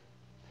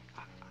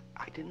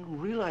 I didn't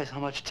realize how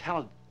much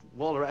talent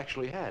Walter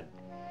actually had.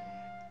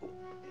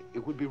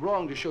 It would be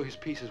wrong to show his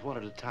pieces one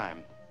at a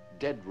time.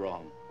 Dead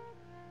wrong.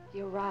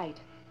 You're right.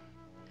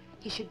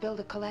 He should build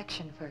a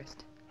collection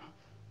first.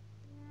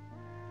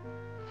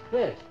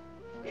 Yeah.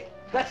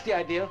 That's the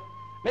idea.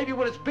 Maybe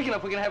when it's big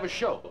enough, we can have a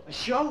show. A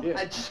show?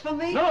 Yeah. Just for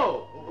me?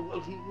 No,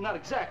 well, not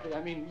exactly.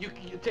 I mean, you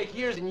take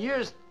years and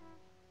years.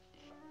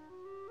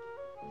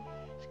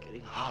 It's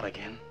getting hot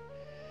again.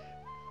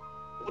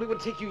 Well, it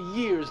would take you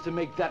years to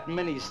make that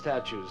many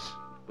statues,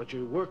 but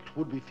your work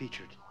would be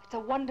featured. It's a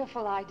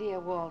wonderful idea,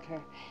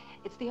 Walter.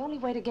 It's the only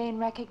way to gain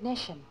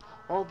recognition.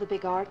 All the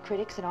big art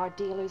critics and art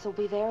dealers will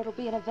be there. It'll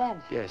be an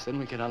event. Yes, then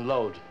we can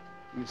unload.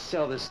 We can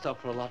sell this stuff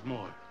for a lot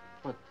more.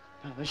 But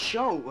the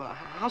show,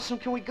 how soon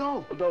can we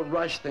go? Well, don't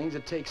rush things.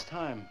 It takes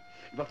time.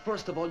 But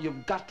first of all,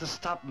 you've got to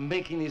stop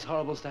making these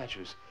horrible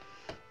statues.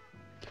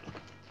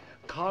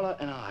 Carla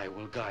and I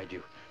will guide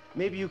you.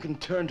 Maybe you can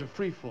turn to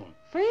freeform.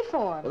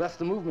 Freeform? Well, that's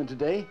the movement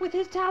today. With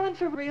his talent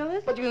for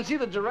realism? But you can see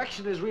the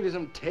direction his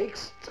realism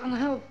takes. It's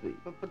unhealthy.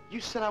 But you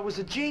said I was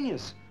a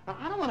genius.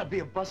 I don't want to be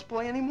a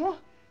busboy anymore.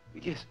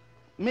 Yes,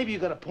 maybe you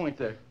got a point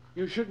there.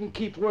 You shouldn't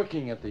keep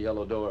working at the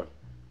Yellow Door.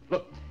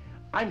 Look,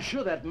 I'm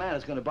sure that man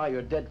is going to buy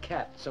your dead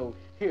cat, so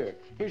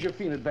here's your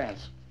fee in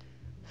advance.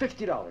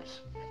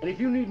 $50. And if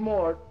you need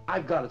more,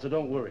 I've got it, so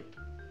don't worry.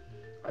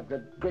 I've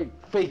got great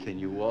faith in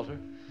you, Walter.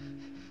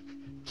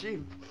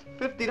 Gee,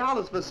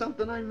 $50 for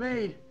something I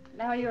made.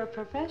 Now you're a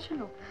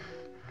professional.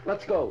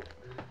 Let's go.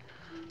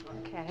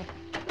 Okay.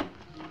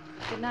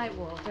 Good night,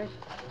 Walter.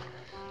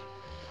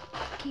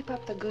 Keep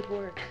up the good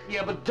work.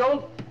 Yeah, but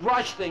don't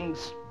rush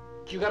things.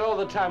 You got all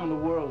the time in the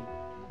world.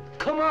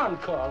 Come on,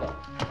 Carla.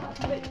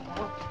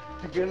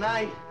 Good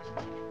night.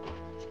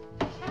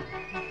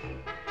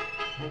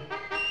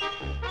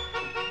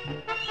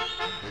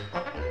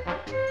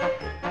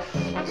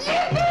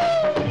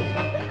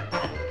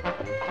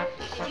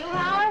 Did you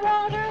holler,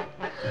 Walter?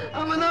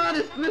 I'm an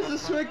artist, Mrs.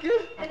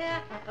 Swickett.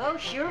 Oh,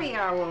 sure you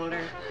are,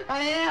 Walter.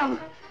 I am.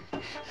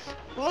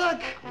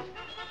 Look.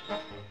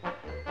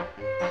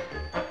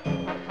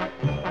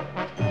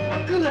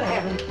 Good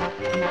heaven.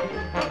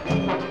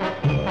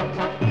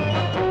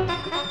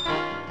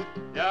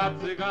 Я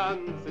цыган,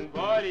 сын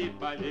полей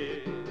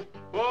полей,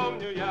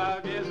 помню я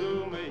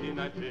безумные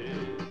ночи,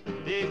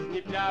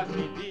 песни,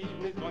 пляски,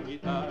 дивный звон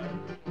гитар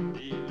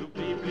и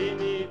любви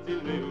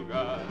пленительный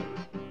угар.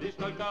 Лишь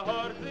только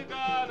хор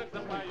цыганок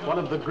запоет. One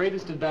of the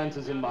greatest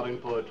advances in modern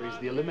poetry is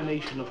the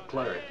elimination of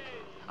clarity.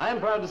 I am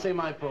proud to say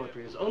my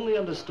poetry is only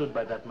understood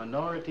by that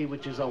minority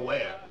which is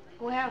aware.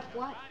 Aware of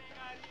what?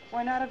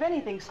 Why, not of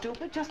anything,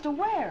 stupid, just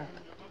aware.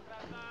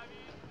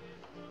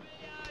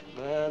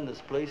 Man,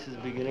 this place is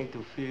beginning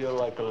to feel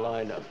like a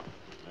lineup.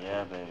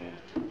 Yeah, baby.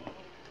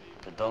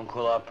 If it don't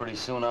cool out pretty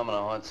soon, I'm gonna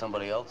haunt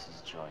somebody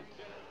else's joint.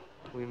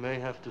 We may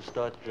have to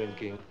start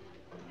drinking.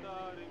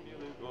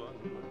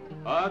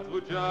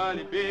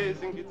 Отзвучали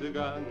песенки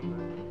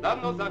цыган,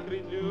 давно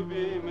закрыт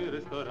любимый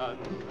ресторан.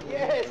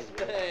 Yes,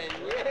 man,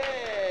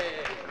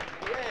 yes,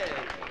 yes.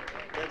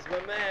 That's my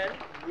man,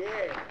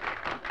 yeah.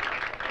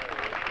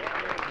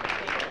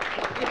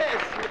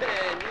 Yes,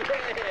 man,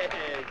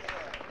 yes.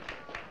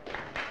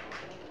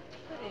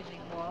 Good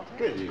evening, Walter.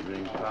 Good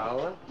evening,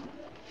 Paula.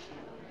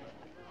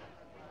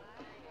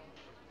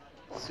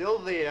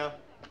 Sylvia,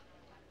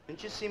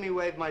 didn't you see me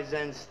wave my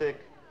Zen stick?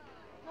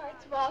 Oh,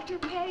 it's Walter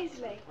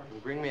Paisley.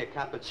 Bring me a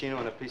cappuccino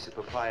and a piece of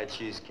papaya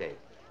cheesecake.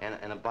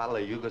 And a bottle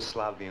of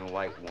Yugoslavian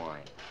white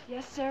wine.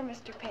 Yes, sir,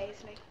 Mr.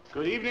 Paisley.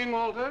 Good evening,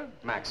 Walter.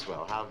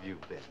 Maxwell, how have you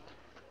been?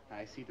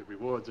 I see the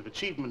rewards of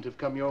achievement have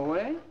come your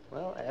way.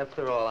 Well,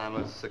 after all, I'm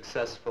a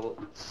successful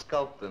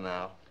sculptor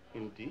now.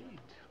 Indeed.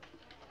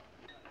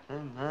 Hey,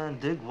 man,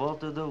 dig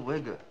Walter the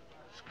Wigger.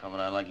 It's coming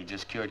out like he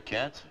just cured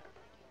cancer.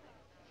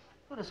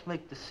 Let us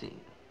make the scene.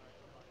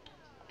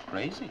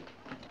 Crazy.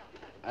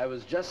 I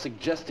was just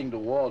suggesting to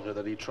Walter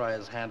that he try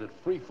his hand at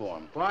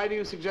freeform. Why do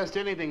you suggest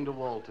anything to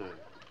Walter?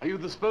 Are you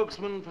the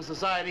spokesman for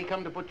society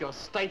come to put your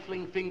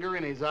stifling finger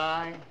in his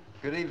eye?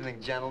 Good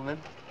evening, gentlemen.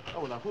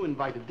 Oh, now who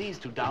invited these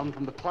two down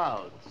from the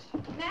clouds?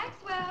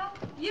 Maxwell,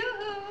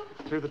 yoo-hoo.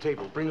 Clear the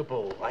table, bring a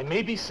bowl. I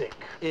may be sick.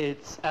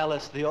 It's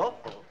Alice the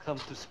Awful,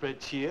 comes to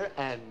spread cheer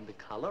and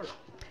color.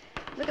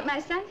 Look at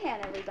my suntan,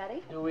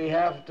 everybody. Do we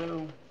have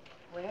to?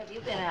 Where have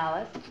you been,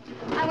 Alice?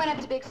 I went up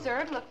to Big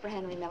Sur to look for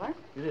Henry Miller.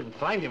 You didn't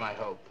find him, I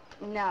hope.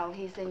 No,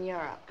 he's in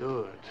Europe.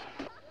 Good.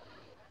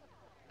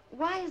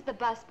 Why is the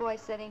busboy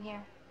sitting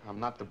here? I'm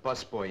not the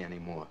busboy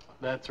anymore.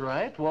 That's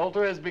right.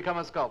 Walter has become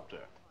a sculptor.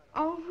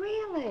 Oh,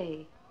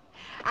 really?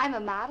 I'm a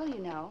model, you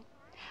know.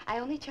 I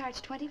only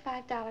charge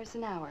 $25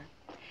 an hour.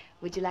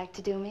 Would you like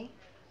to do me?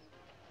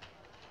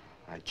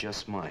 I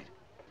just might.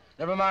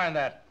 Never mind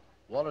that.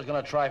 Walter's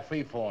gonna try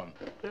freeform.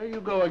 There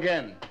you go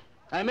again.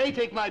 I may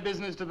take my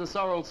business to the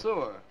sorrel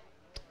sewer.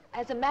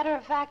 As a matter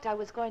of fact, I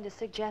was going to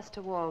suggest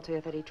to Walter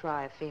that he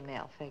try a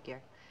female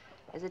figure.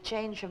 As a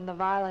change from the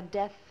violent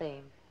death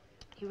theme.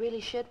 He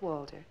really should,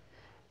 Walter.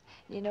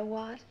 You know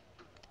what?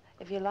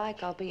 If you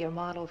like, I'll be your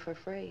model for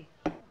free.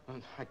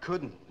 I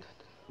couldn't.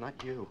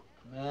 Not you.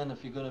 Man,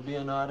 if you're gonna be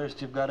an artist,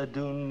 you've got to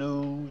do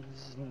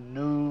nudes.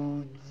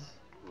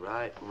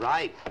 Right.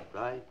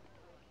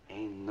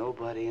 Ain't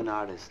nobody an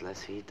artist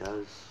unless he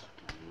does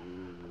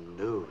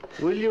nude.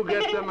 Will you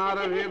get them out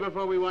of here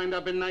before we wind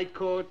up in night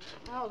court?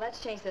 Oh,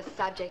 let's change the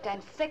subject.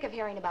 I'm sick of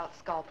hearing about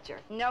sculpture.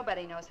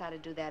 Nobody knows how to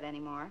do that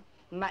anymore,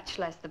 much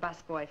less the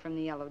busboy from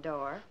the Yellow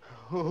Door.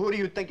 Who do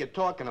you think you're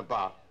talking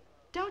about?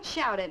 Don't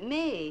shout at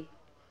me.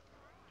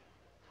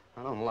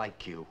 I don't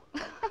like you.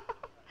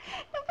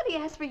 Nobody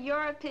asked for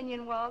your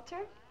opinion, Walter.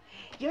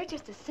 You're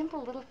just a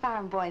simple little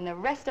farm boy, and the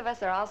rest of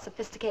us are all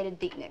sophisticated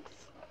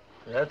beatniks.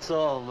 That's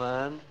all,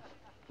 man.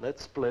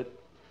 Let's split.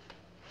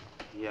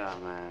 Yeah,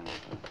 man.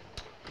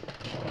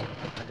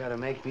 I gotta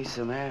make me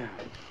some air.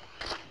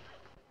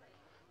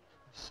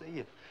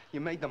 See, you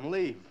made them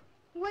leave.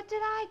 What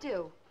did I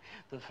do?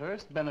 The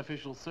first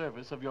beneficial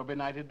service of your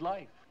benighted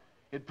life.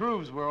 It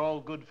proves we're all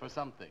good for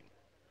something.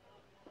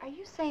 Are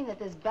you saying that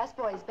this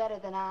busboy is better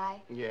than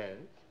I? Yes.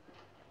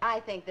 I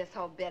think this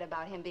whole bit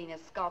about him being a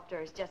sculptor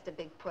is just a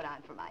big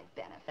put-on for my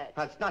benefit.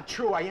 That's not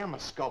true. I am a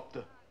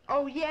sculptor.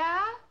 Oh,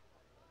 yeah?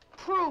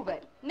 Prove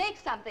it. Make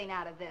something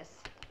out of this.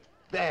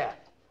 There.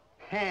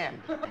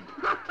 Hand.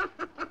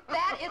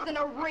 That isn't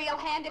a real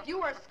hand. If you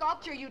were a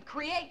sculptor, you'd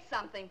create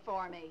something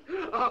for me.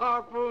 A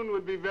harpoon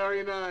would be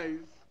very nice.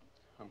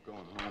 I'm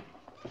going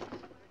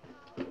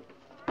home.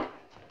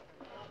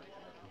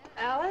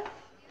 Alice?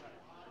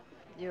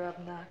 You're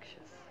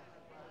obnoxious.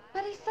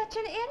 But he's such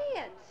an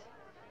idiot.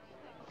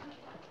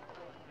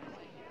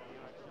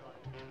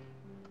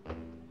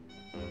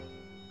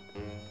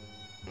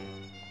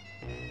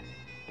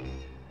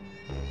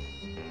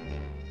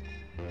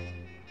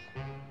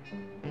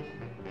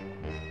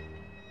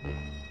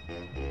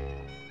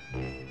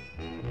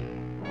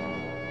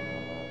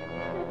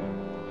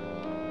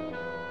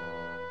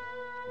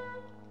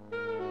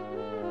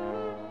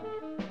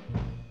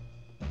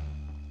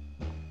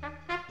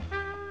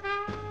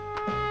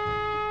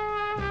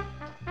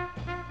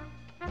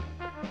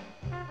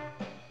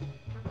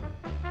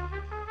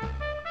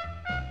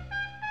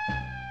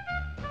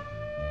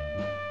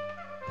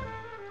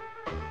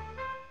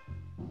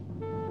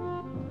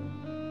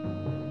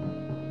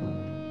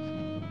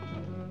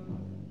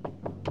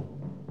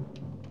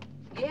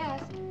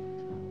 Yes.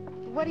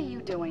 What are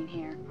you doing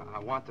here? I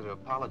wanted to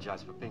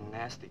apologize for being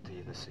nasty to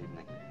you this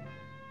evening.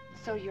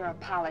 So you're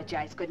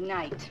apologize. Good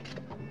night.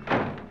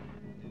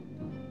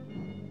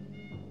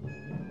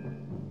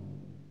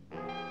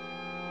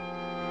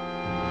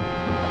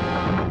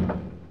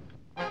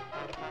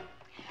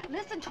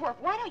 Listen, Twerp,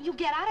 why don't you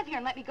get out of here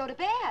and let me go to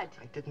bed?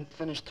 I didn't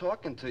finish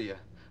talking to you.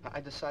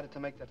 I decided to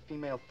make that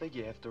female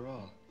figure after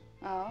all.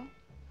 Oh?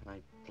 And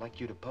I'd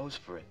like you to pose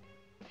for it.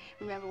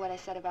 Remember what I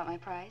said about my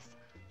price?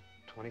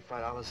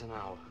 $25 an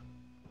hour.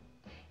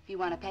 If you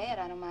want to pay it,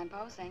 I don't mind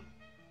posing.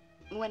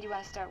 When do you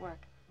want to start work?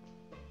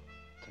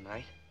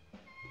 Tonight?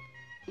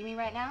 You mean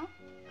right now?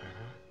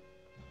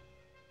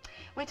 Uh-huh.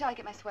 Wait till I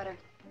get my sweater.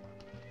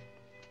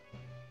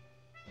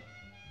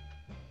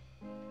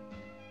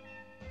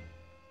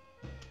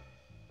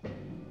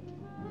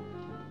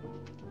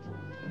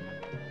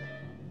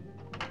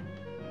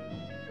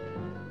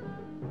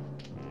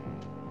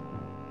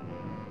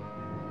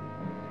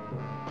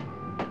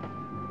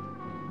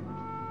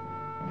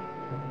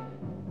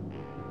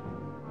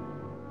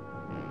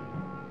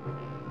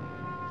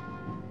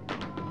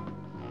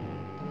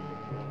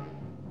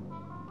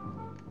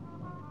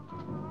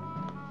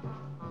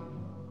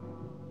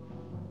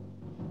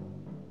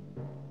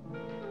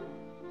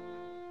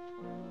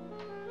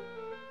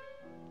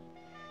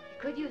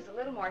 Could use a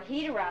little more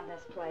heat around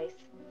this place.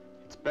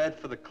 It's bad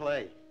for the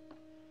clay.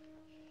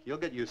 You'll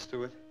get used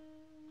to it.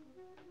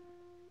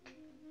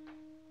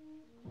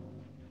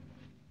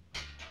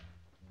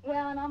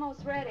 Well, I'm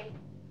almost ready.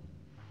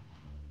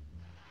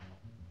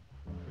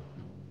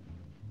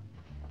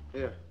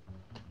 Here.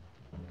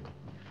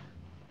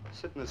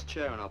 Sit in this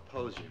chair and I'll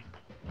pose you.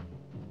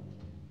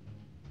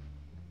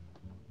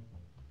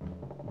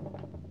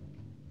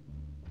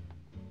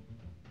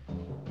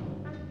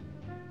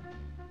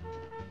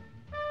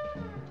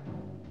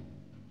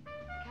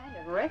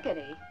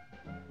 Rickety.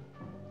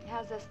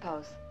 How's this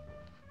pose?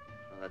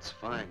 Oh, that's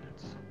fine.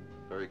 It's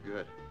very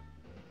good.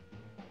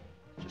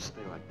 Just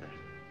stay like that.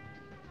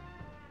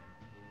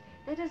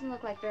 That doesn't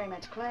look like very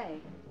much clay.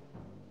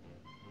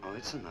 Oh,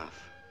 it's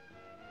enough.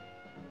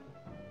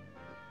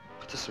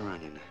 Put this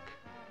around your neck.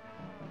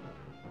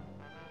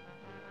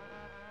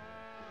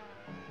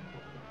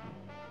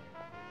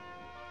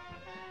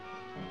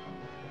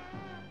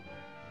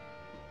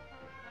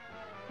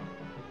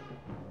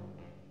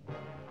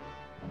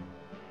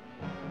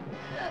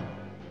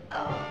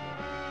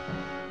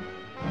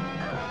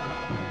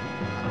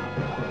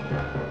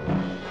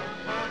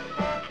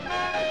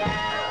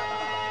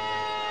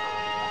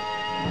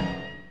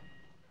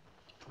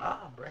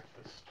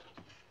 Breakfast.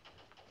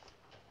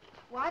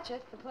 Watch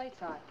it, the plate's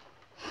hot.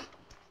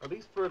 Are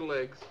these fertile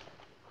eggs?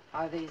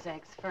 Are these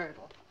eggs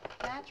fertile?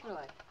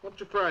 Naturally. What'd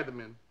you fry them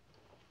in?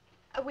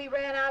 We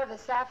ran out of the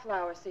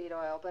safflower seed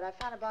oil, but I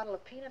found a bottle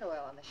of peanut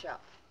oil on the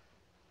shelf.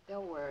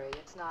 Don't worry,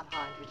 it's not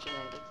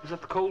hydrogenated. Is that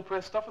the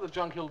cold-pressed stuff or the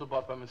junk Hilda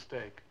bought by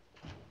mistake?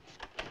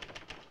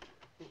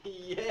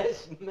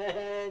 Yes,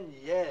 man,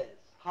 yes.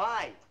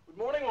 Hi. Good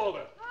morning,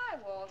 Walter. Hi. Hi,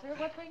 Walter.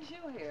 What brings you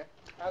here?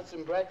 Had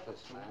some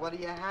breakfast, man. What are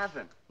you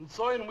having?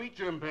 Soy and wheat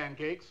germ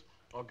pancakes,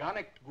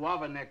 organic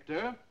guava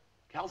nectar,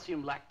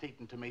 calcium lactate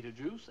and tomato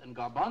juice, and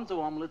garbanzo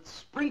omelets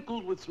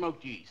sprinkled with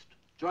smoked yeast.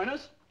 Join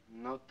us?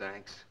 No,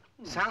 thanks.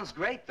 Sounds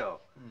great,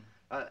 though.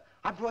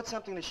 I brought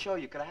something to show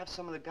you. Could I have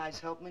some of the guys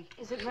help me?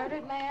 Is it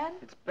Murdered Man?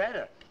 It's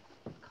better.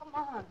 Come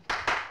on.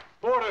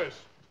 Porters!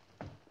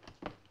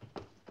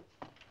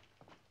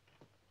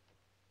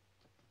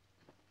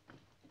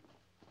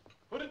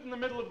 Put it in the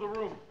middle of the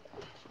room.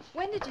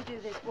 When did you do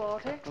this,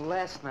 Walter?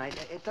 Last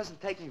night. It doesn't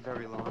take me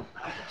very long.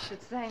 I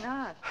should say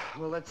not.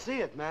 Well, let's see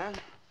it, man.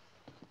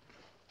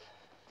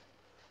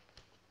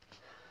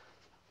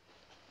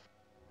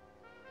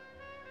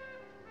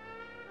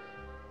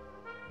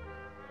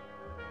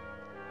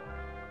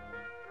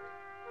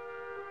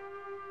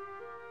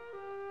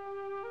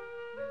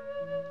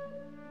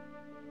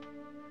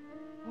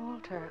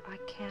 Walter, I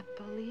can't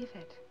believe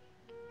it.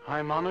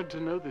 I'm honored to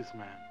know this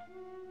man.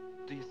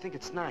 Do you think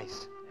it's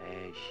nice?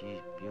 Hey,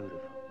 she's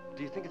beautiful.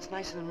 Do you think it's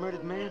nicer than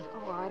Murdered Man?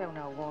 Oh, I don't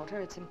know, Walter.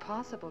 It's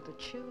impossible to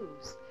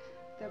choose.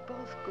 They're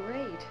both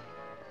great.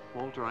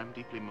 Walter, I'm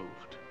deeply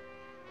moved. To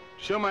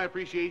show my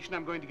appreciation,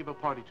 I'm going to give a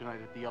party tonight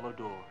at the Yellow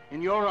Door,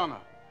 in your honor.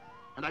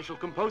 And I shall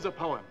compose a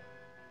poem.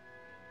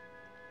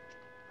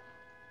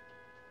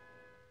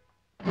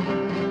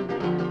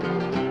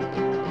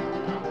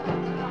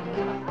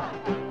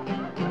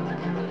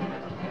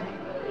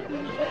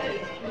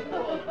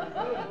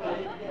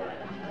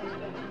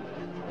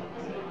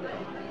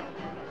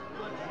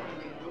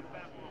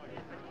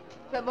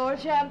 Some more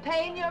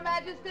champagne, Your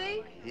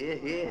Majesty? Here,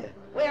 here.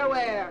 Where?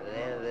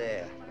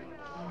 There.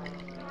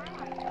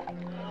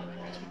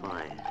 That's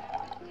fine.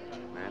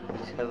 Man,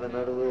 let's have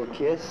another little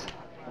kiss.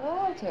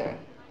 Walter,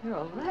 you're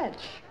a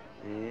wretch.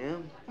 Yeah?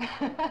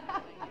 Here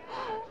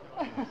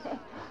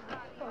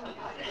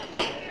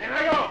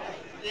I go!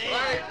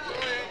 Right,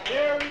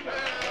 here we go!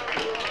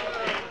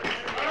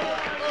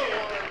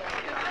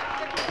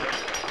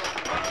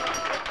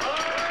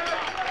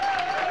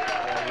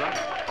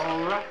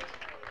 All right.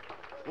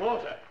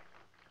 Walter.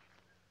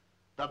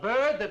 The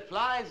bird that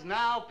flies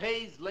now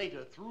pays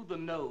later through the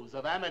nose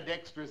of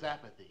ambidextrous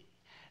apathy.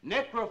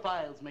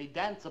 Necrophiles may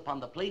dance upon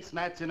the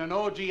placemats in an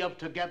orgy of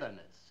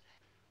togetherness.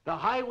 The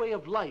highway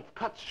of life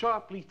cuts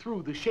sharply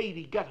through the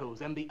shady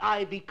ghettos and the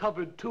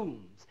ivy-covered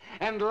tombs,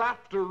 and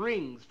laughter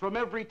rings from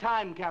every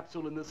time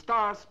capsule in the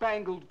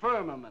star-spangled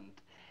firmament.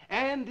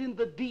 And in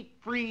the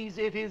deep freeze,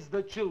 it is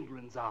the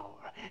children's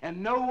hour,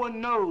 and no one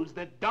knows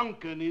that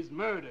Duncan is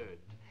murdered.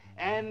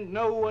 And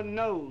no one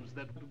knows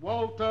that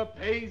Walter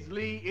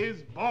Paisley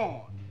is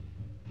born.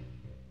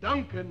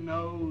 Duncan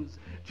knows.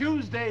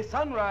 Tuesday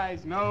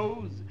sunrise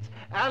knows.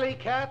 Alley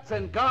cats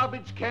and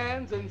garbage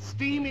cans and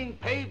steaming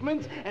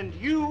pavements and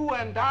you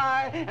and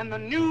I and the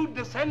nude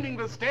descending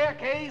the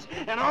staircase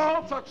and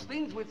all such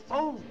things with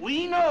souls,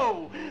 we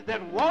know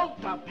that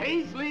Walter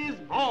Paisley is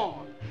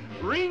born.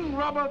 Ring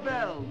rubber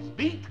bells,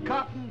 beat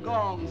cotton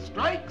gongs,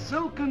 strike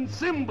silken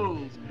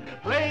cymbals,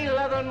 play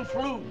leathern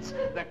flutes,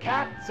 the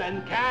cats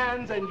and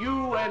cans and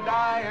you and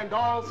I and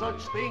all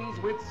such things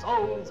with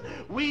souls.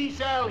 We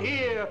shall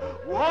hear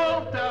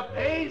Walter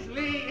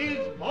Paisley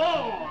is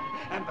born,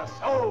 and the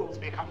souls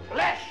become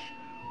flesh.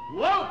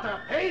 Walter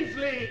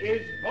Paisley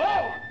is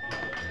born.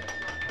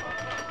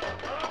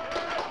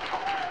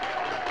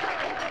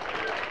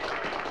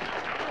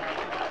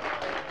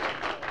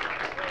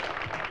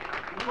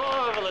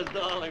 Marvelous,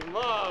 darling,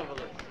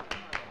 marvelous.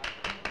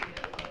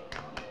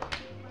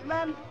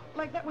 Man,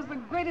 like that was the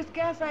greatest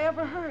gas I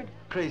ever heard.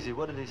 Crazy,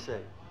 what did he say?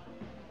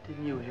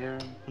 Didn't you hear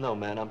him? No,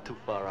 man, I'm too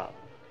far out.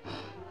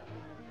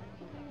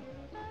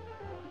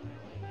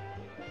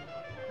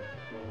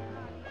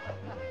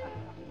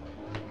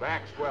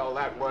 Maxwell,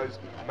 that was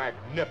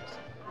magnificent.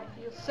 I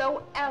feel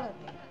so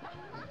elevated.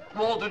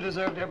 Walter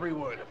deserved every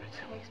word of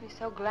it. Makes me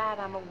so glad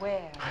I'm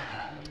aware.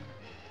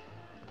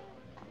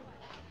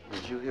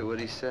 Did you hear what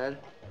he said?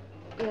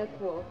 Yes,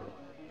 Walter.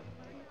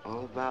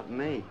 All about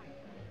me.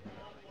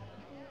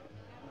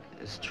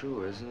 It's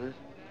true, isn't it?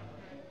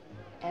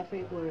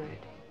 Every word.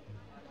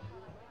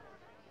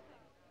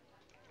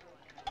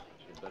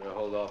 You better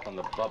hold off on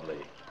the bubbly,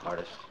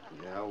 artist.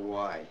 Yeah,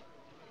 why?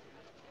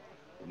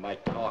 You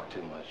might talk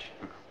too much.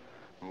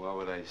 What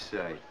would I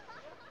say?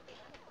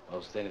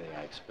 Most anything,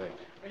 I expect.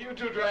 Are you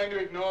two trying to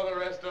ignore the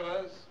rest of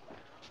us?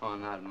 Oh,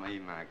 not me,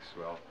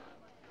 Maxwell.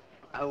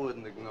 I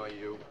wouldn't ignore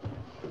you.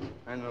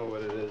 I know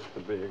what it is to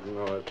be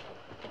ignored.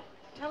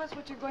 Tell us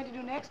what you're going to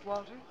do next,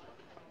 Walter.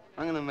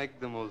 I'm gonna make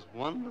the most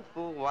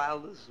wonderful,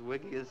 wildest,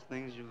 wickiest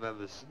things you've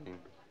ever seen.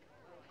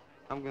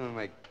 I'm gonna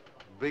make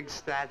big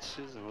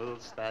statues and little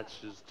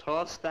statues,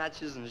 tall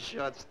statues and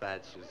short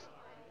statues.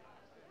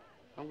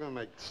 I'm gonna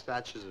make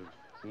statues of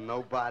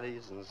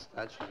nobodies and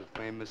statues of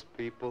famous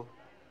people,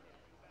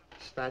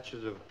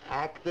 statues of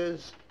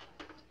actors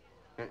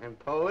and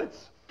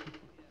poets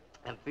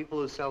and people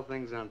who sell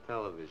things on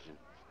television,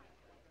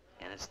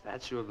 and a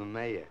statue of the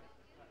mayor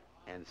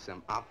and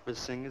some opera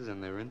singers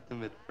and their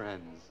intimate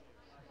friends.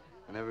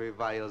 And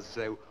everybody will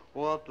say,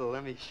 Walter,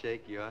 let me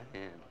shake your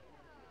hand.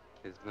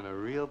 It's been a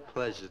real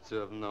pleasure to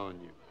have known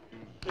you.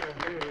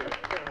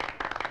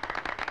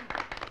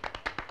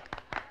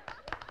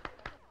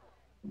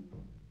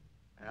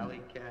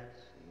 Alley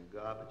cats and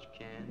garbage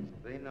cans,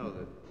 they know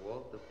that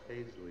Walter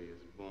Paisley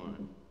is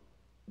born.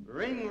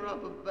 Ring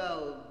rubber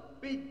bells,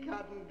 beat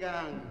cotton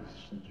gongs,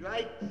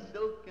 strike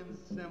silken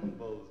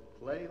cymbals,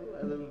 play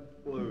leathern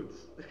flutes.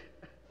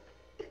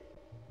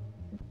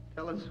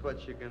 Tell us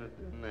what you're gonna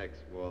do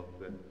next,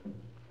 Walter.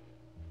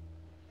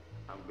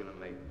 I'm gonna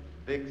make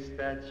big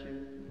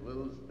statues,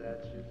 little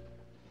statues,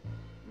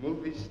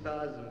 movie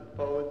stars and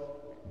poets,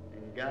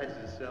 and guys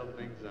who sell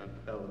things on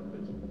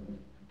television.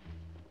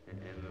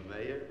 And the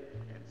mayor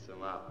and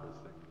some opera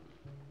singers.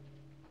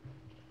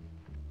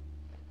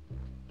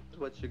 That's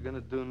what you're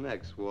gonna do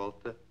next,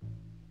 Walter.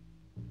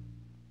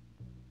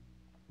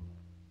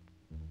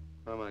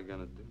 What am I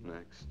gonna do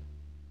next?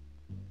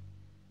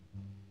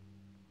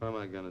 What am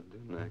I gonna do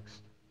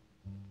next?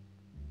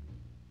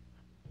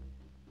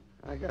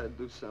 I gotta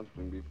do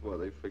something before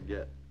they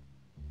forget.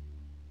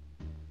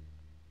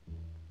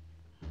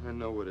 I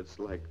know what it's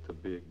like to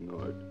be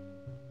ignored.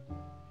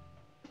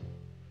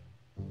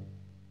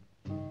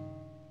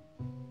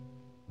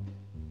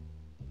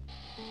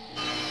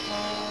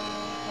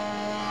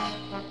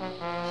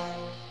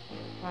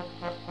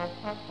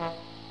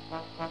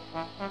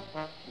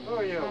 Who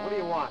are you? What do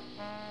you want?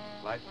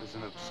 Life is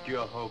an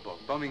obscure hobo,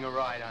 bumming a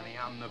ride on the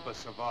omnibus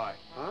savoy.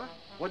 Huh?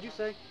 What'd you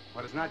say?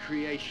 What is not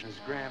creation is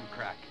graham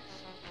crackers.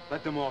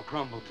 Let them all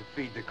crumble to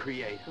feed the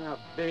creator. Oh,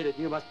 beat it.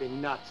 You must be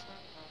nuts.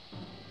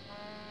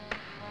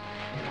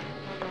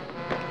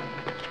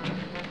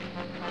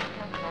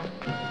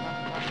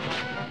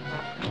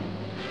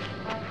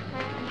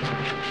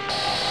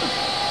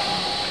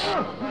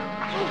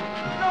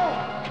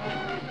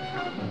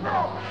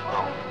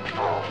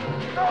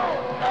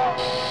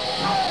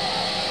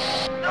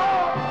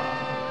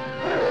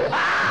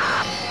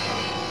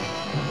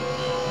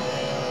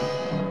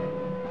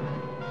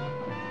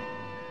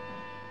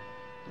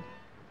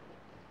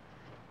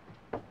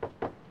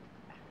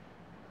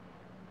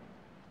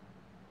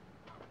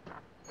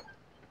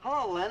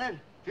 Hello, Leonard.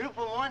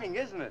 Beautiful morning,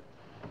 isn't it?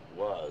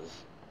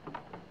 Was.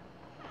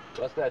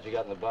 What's that you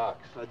got in the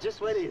box?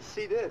 Just wait till you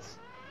see this.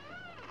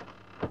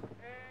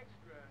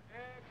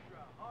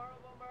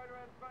 Horrible murder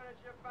in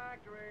furniture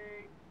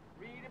factory.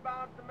 Read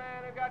about the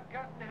man who got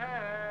cut in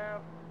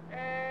half.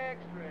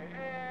 Extra,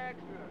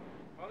 extra.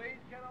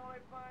 Police can only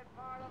find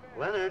part of it.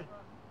 Leonard.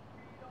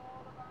 Read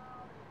all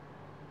about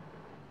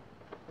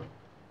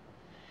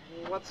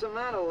it. What's the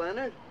matter,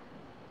 Leonard?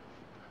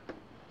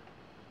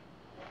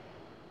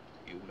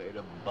 You made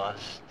a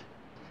bust.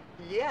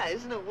 Yeah,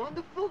 isn't it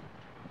wonderful?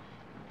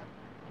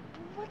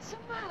 What's the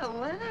matter,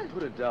 Leonard?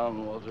 Put it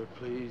down, Walter,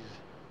 please.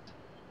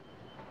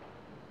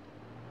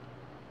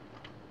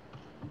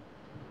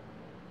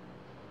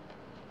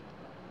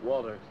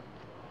 Walter,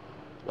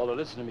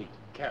 listen to me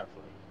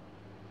carefully.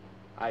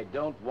 I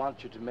don't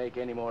want you to make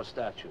any more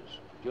statues.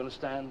 Do you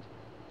understand?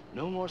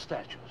 No more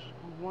statues.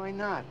 Why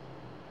not?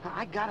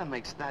 I gotta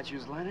make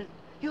statues, Leonard.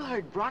 You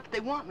heard Brock. They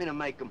want me to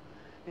make them.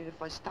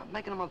 If I stop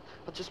making them,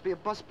 I'll just be a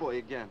busboy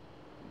again.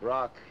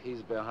 Brock,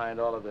 he's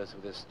behind all of this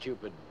with his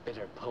stupid,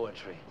 bitter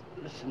poetry.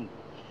 Listen,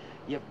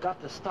 you've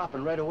got to stop,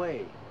 and right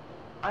away.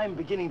 I'm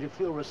beginning to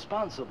feel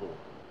responsible.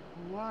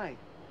 Why?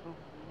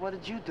 What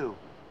did you do?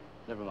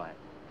 Never mind.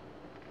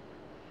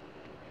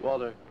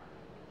 Walter,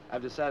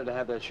 I've decided to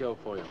have that show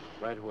for you,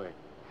 right away.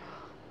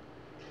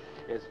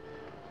 Yes,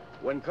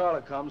 when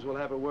Carla comes, we'll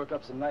have her work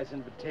up some nice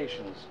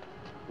invitations.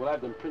 We'll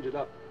have them printed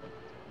up.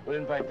 We'll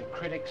invite the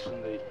critics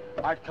and the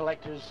art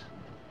collectors.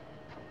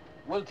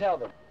 We'll tell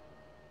them.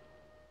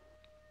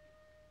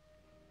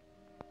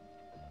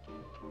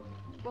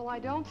 Well, I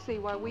don't see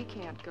why we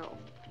can't go.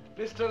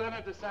 Mr.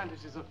 Leonard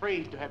DeSantis is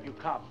afraid to have you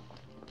come.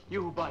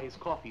 You who buy his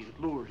coffee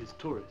that lure his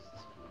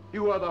tourists.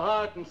 You are the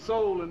heart and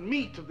soul and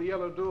meat of the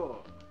Yellow Door.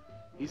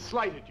 He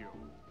slighted you.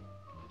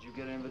 Did you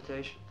get an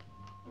invitation?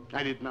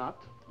 I did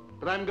not,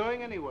 but I'm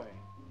going anyway.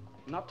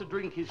 Not to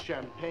drink his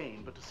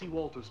champagne, but to see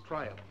Walter's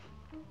triumph.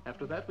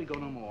 After that, we go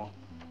no more.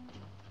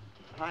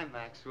 Hi,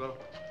 Maxwell.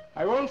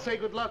 I won't say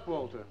good luck,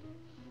 Walter.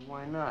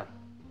 Why not?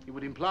 It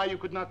would imply you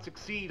could not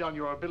succeed on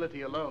your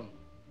ability alone.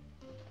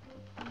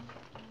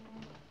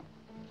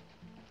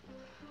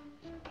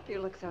 You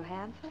look so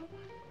handsome.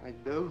 I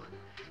do.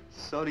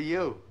 So do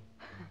you.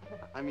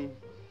 I mean,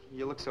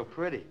 you look so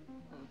pretty.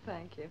 Oh,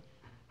 thank you.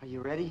 Are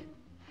you ready?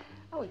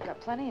 Oh, we've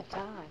got plenty of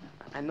time.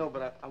 I know,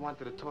 but I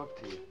wanted to talk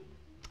to you.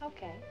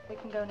 Okay, we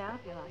can go now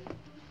if you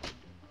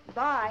like.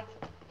 Bye.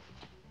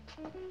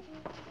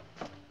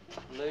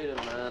 Later,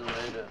 man,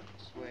 later.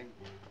 Swing.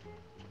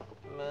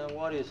 Man,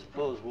 why do you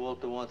suppose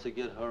Walter wants to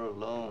get her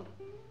alone?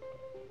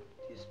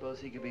 Do you suppose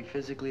he could be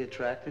physically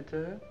attracted to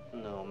her?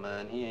 No,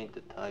 man, he ain't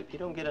the type. He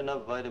don't get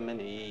enough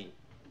vitamin E.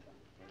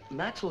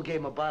 Maxwell gave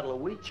him a bottle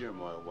of wheat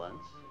germ oil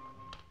once.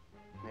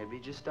 Maybe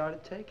he just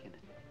started taking it.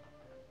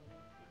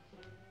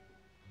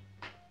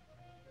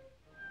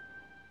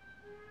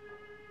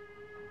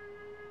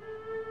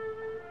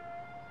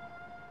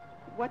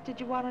 What did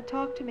you want to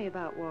talk to me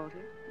about,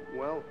 Walter?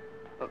 Well,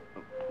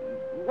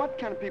 What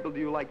kind of people do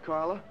you like,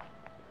 Carla?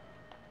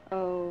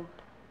 Oh,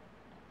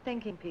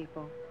 thinking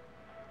people.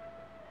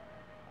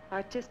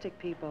 Artistic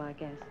people, I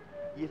guess.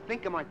 You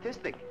think I'm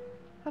artistic?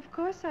 Of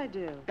course I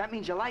do. That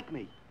means you like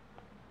me.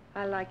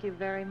 I like you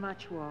very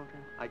much, Walter.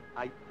 I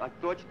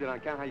thought you did on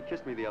account of how you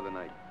kissed me the other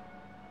night.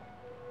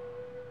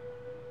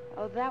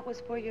 Oh, that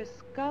was for your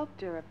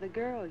sculptor of the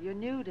girl, your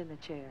nude in the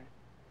chair.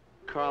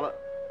 Carla,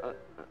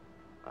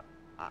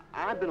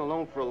 I've been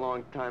alone for a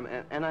long time,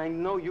 and I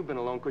know you've been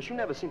alone, because you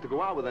never seem to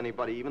go out with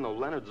anybody, even though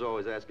Leonard's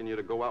always asking you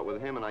to go out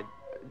with him, and I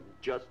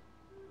just...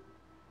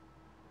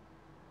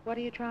 What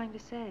are you trying to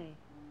say?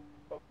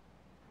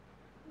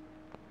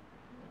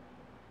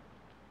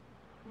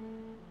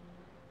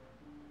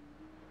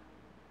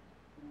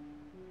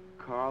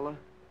 Carla,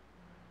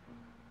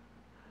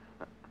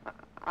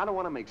 I don't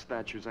want to make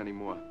statues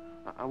anymore.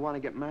 I want to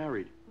get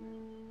married.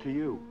 To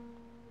you.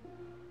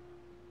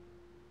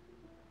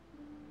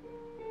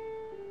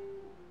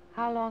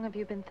 How long have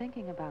you been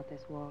thinking about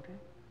this, Walter?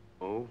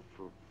 Oh,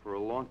 for a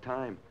long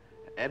time.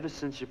 Ever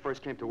since you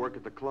first came to work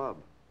at the club.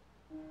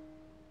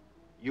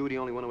 You were the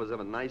only one who was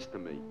ever nice to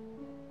me.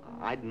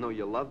 I didn't know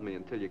you loved me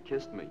until you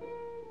kissed me.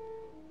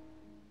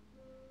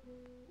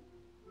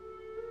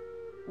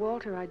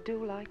 Walter, I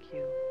do like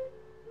you.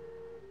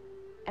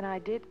 And I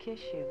did kiss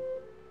you.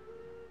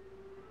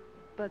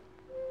 But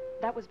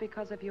that was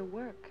because of your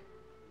work.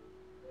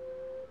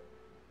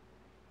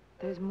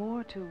 There's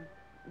more to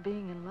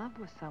being in love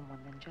with someone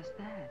than just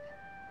that.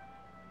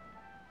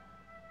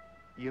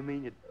 You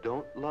mean you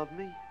don't love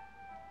me?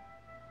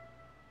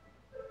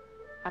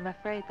 I'm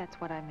afraid that's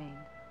what I mean.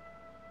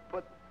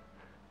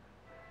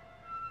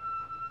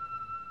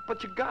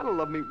 But you gotta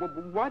love me.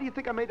 Why do you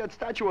think I made that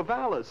statue of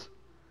Alice?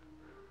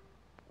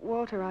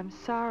 Walter, I'm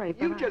sorry,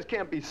 but You just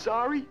can't be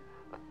sorry.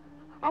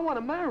 I want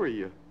to marry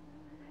you.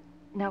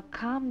 Now,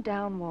 calm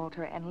down,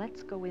 Walter, and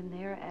let's go in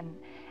there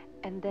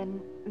and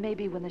then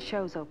maybe when the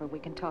show's over we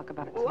can talk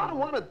about it. Well, I don't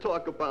want to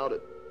talk about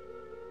it.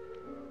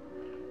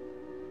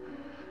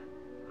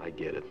 I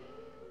get it.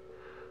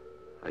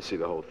 I see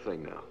the whole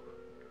thing now.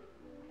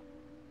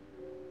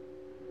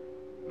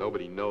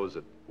 Nobody knows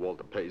that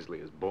Walter Paisley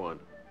is born.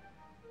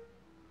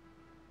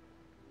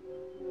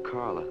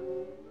 Carla,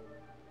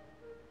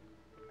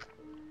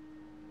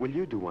 will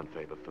you do one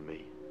favor for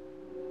me?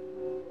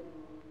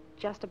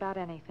 Just about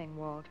anything,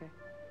 Walter.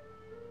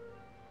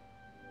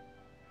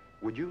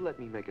 Would you let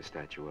me make a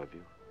statue of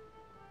you?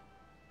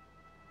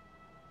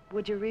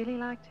 Would you really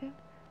like to?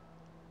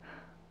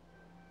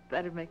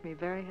 That'd make me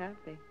very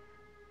happy.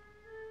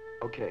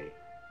 Okay.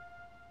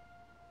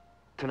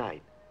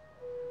 Tonight.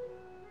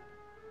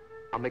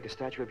 I'll make a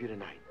statue of you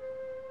tonight.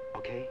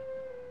 Okay?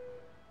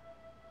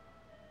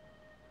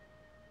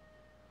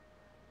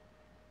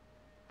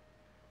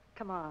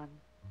 Come on.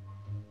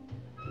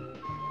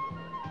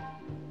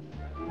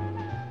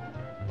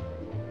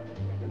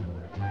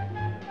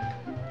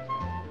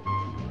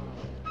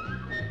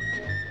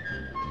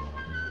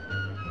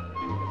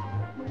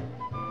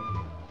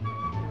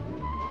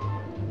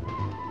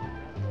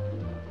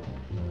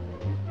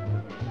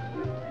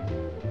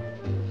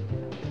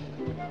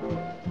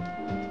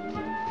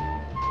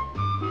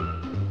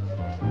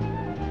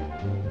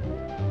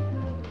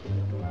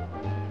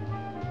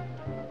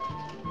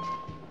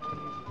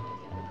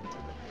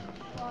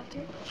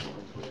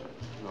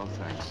 No,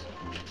 thanks.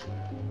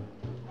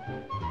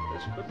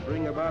 This could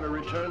bring about a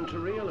return to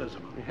realism.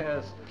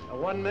 Yes, a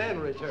one-man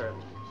return.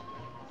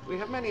 We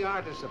have many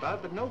artists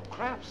about, but no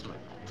craftsmen.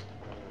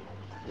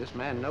 This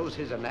man knows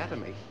his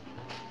anatomy.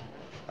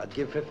 I'd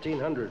give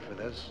 $1,500 for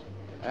this.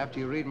 After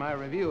you read my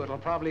review, it'll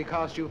probably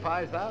cost you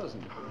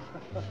 $5,000.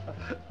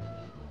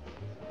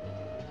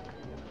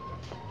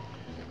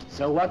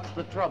 So what's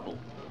the trouble?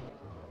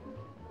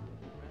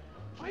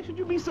 Why should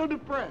you be so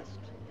depressed?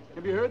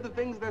 Have you heard the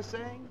things they're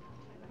saying?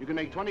 You can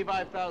make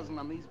 $25,000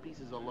 on these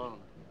pieces alone.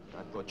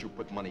 I thought you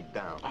put money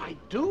down. I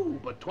do,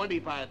 but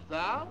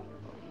 $25,000?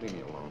 Leave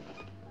me alone.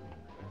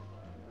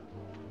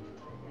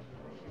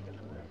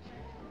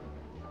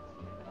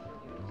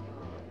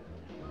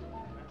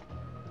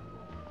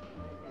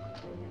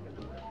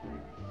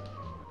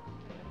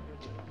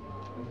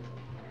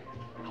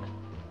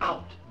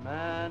 Out!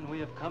 Man, we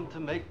have come to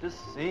make this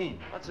scene.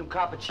 Want some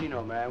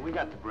cappuccino, man? We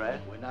got the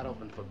bread. We're not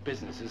open for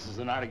business. This is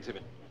an art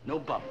exhibit. No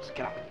bums.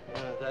 Get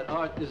out. That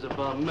art is a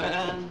bum,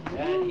 man.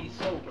 And he's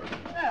sober.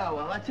 Yeah,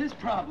 well, that's his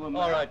problem.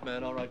 man. All right,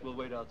 man, all right. We'll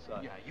wait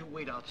outside. Yeah, you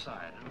wait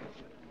outside.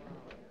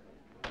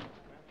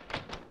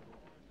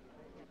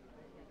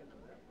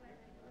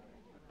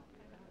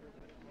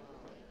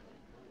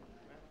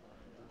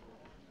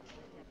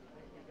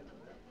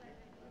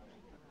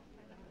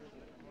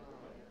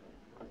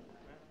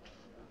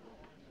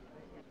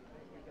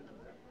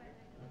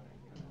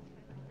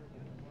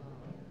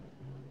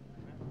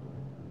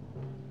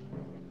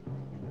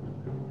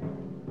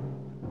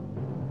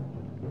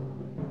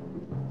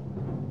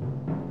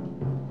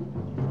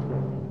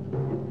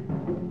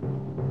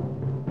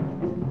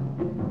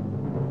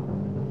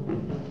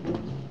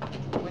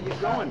 Where you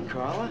going,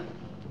 Carla?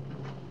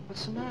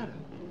 What's the matter?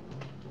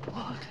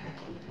 Walter,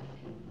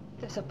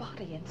 There's a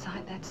body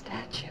inside that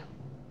statue.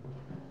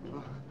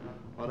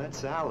 Oh,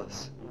 that's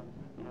Alice.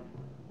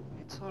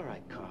 It's all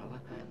right, Carla.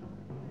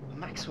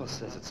 Maxwell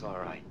says it's all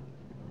right.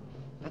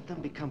 Let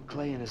them become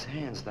clay in his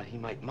hands that he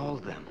might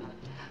mold them.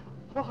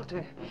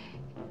 Walter,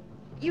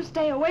 you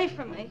stay away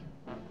from me.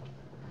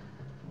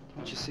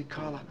 Don't you see,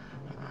 Carla?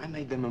 I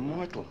made them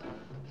immortal.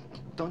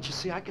 Don't you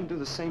see, I can do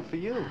the same for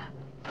you.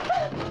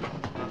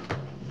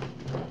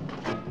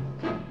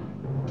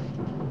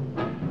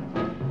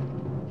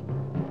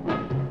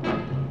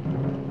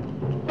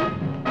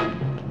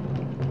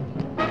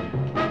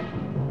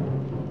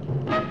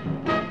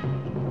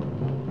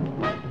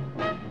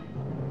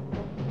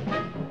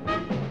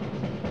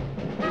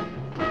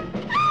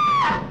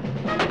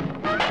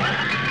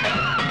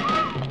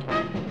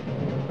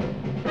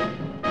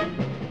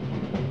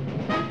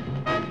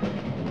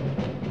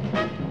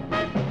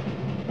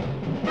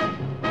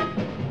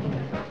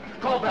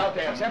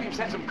 Have him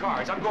set some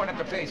cards. I'm going up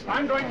the basement.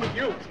 I'm going with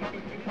you.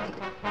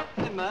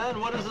 Hey,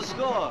 man, what is the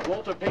score?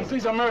 Walter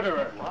Paisley's a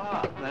murderer.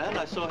 Wow, man,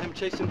 I saw him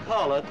chasing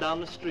Carla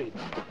down the street.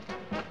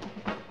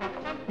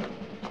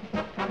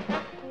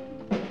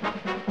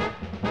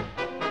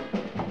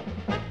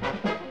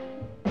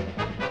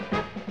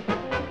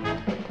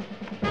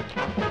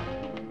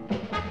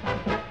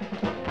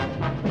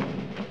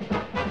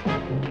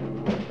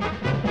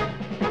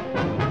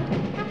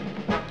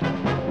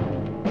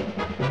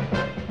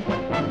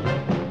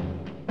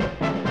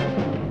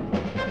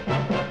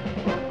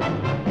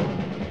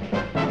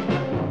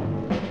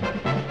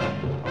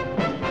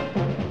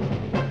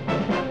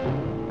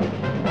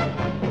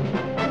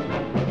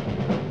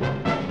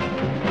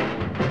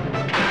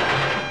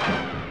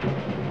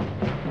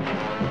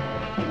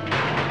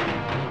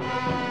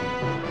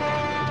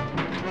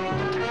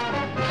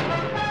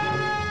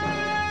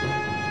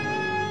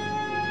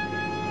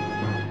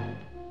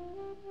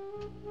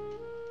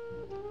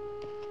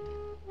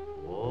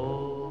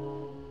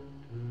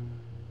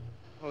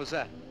 What was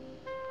that?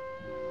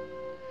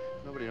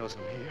 Nobody knows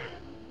I'm here.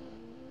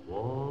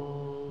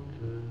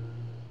 Walter.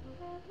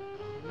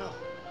 No.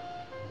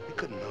 They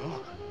couldn't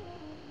know.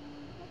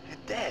 They're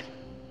dead.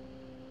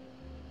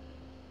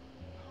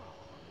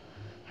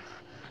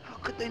 How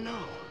could they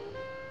know?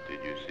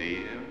 Did you see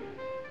him?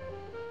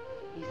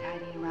 He's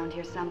hiding around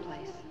here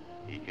someplace.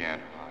 He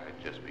can't hide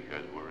just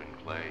because we're in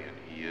clay and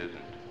he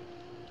isn't.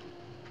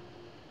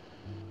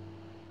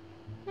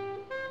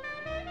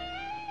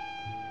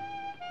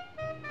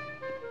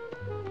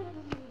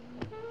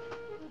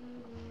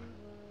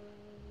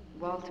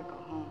 Walter, go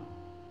home.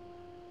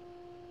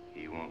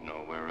 He won't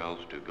know where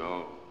else to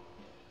go.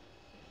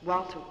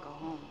 Walter, go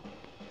home.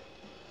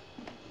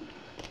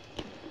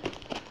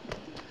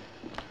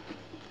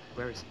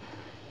 Where is he?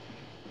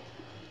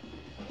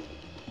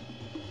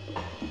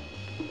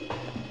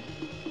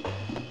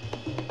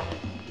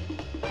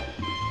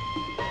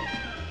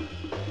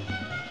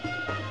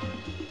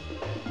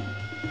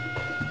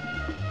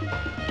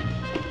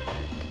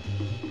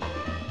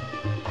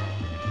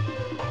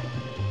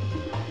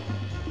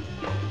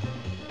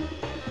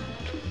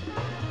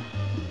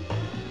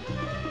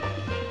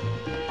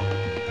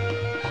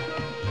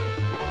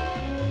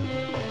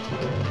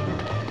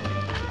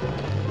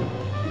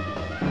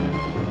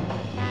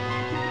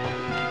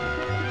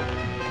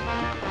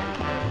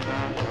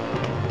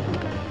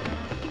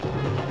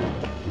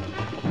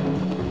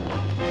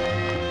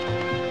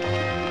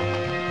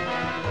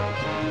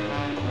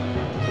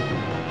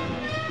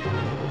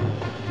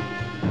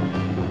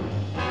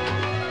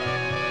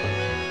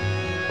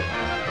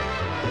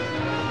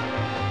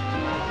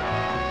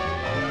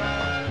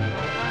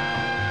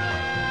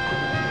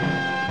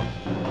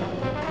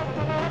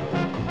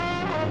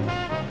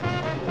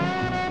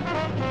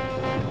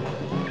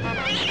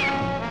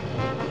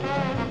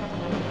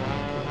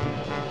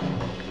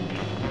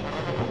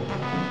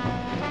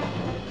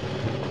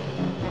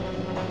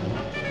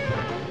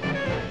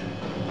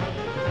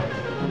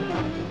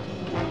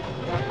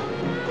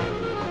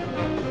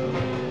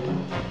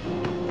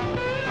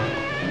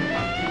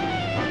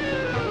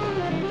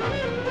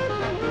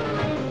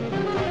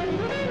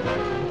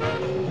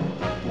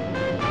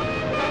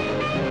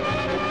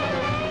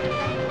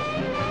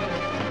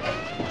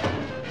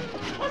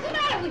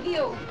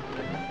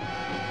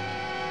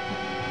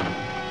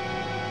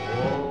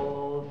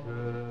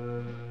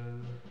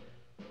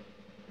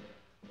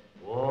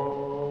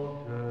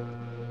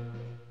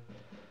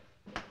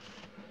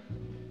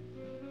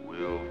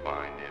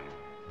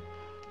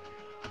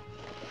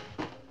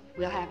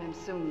 We'll have him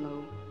soon,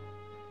 Lou.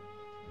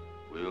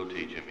 We'll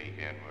teach him he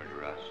can't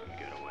murder us and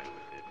get away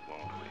with it,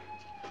 won't we?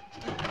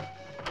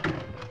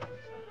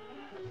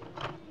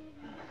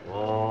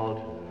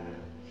 Walter.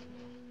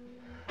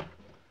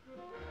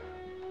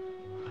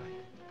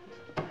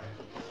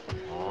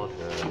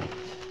 Walter.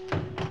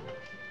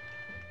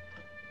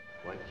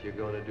 What you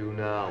gonna do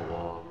now,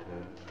 Walter?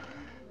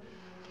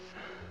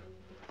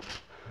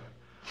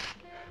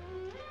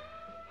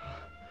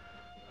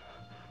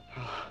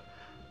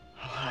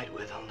 I'll hide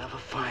where they'll never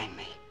find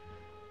me.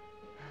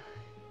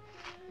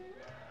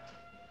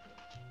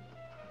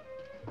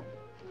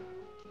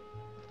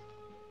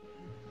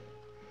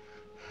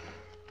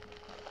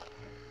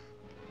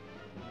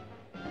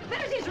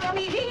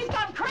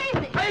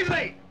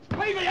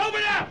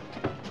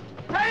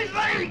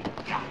 Paisley!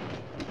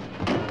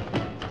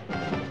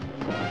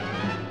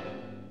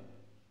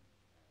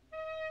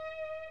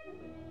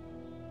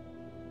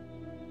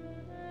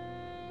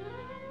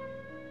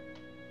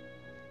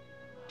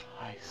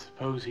 I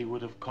suppose he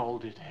would have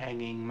called it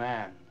Hanging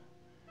Man.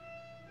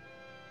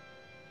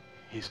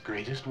 His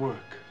greatest work.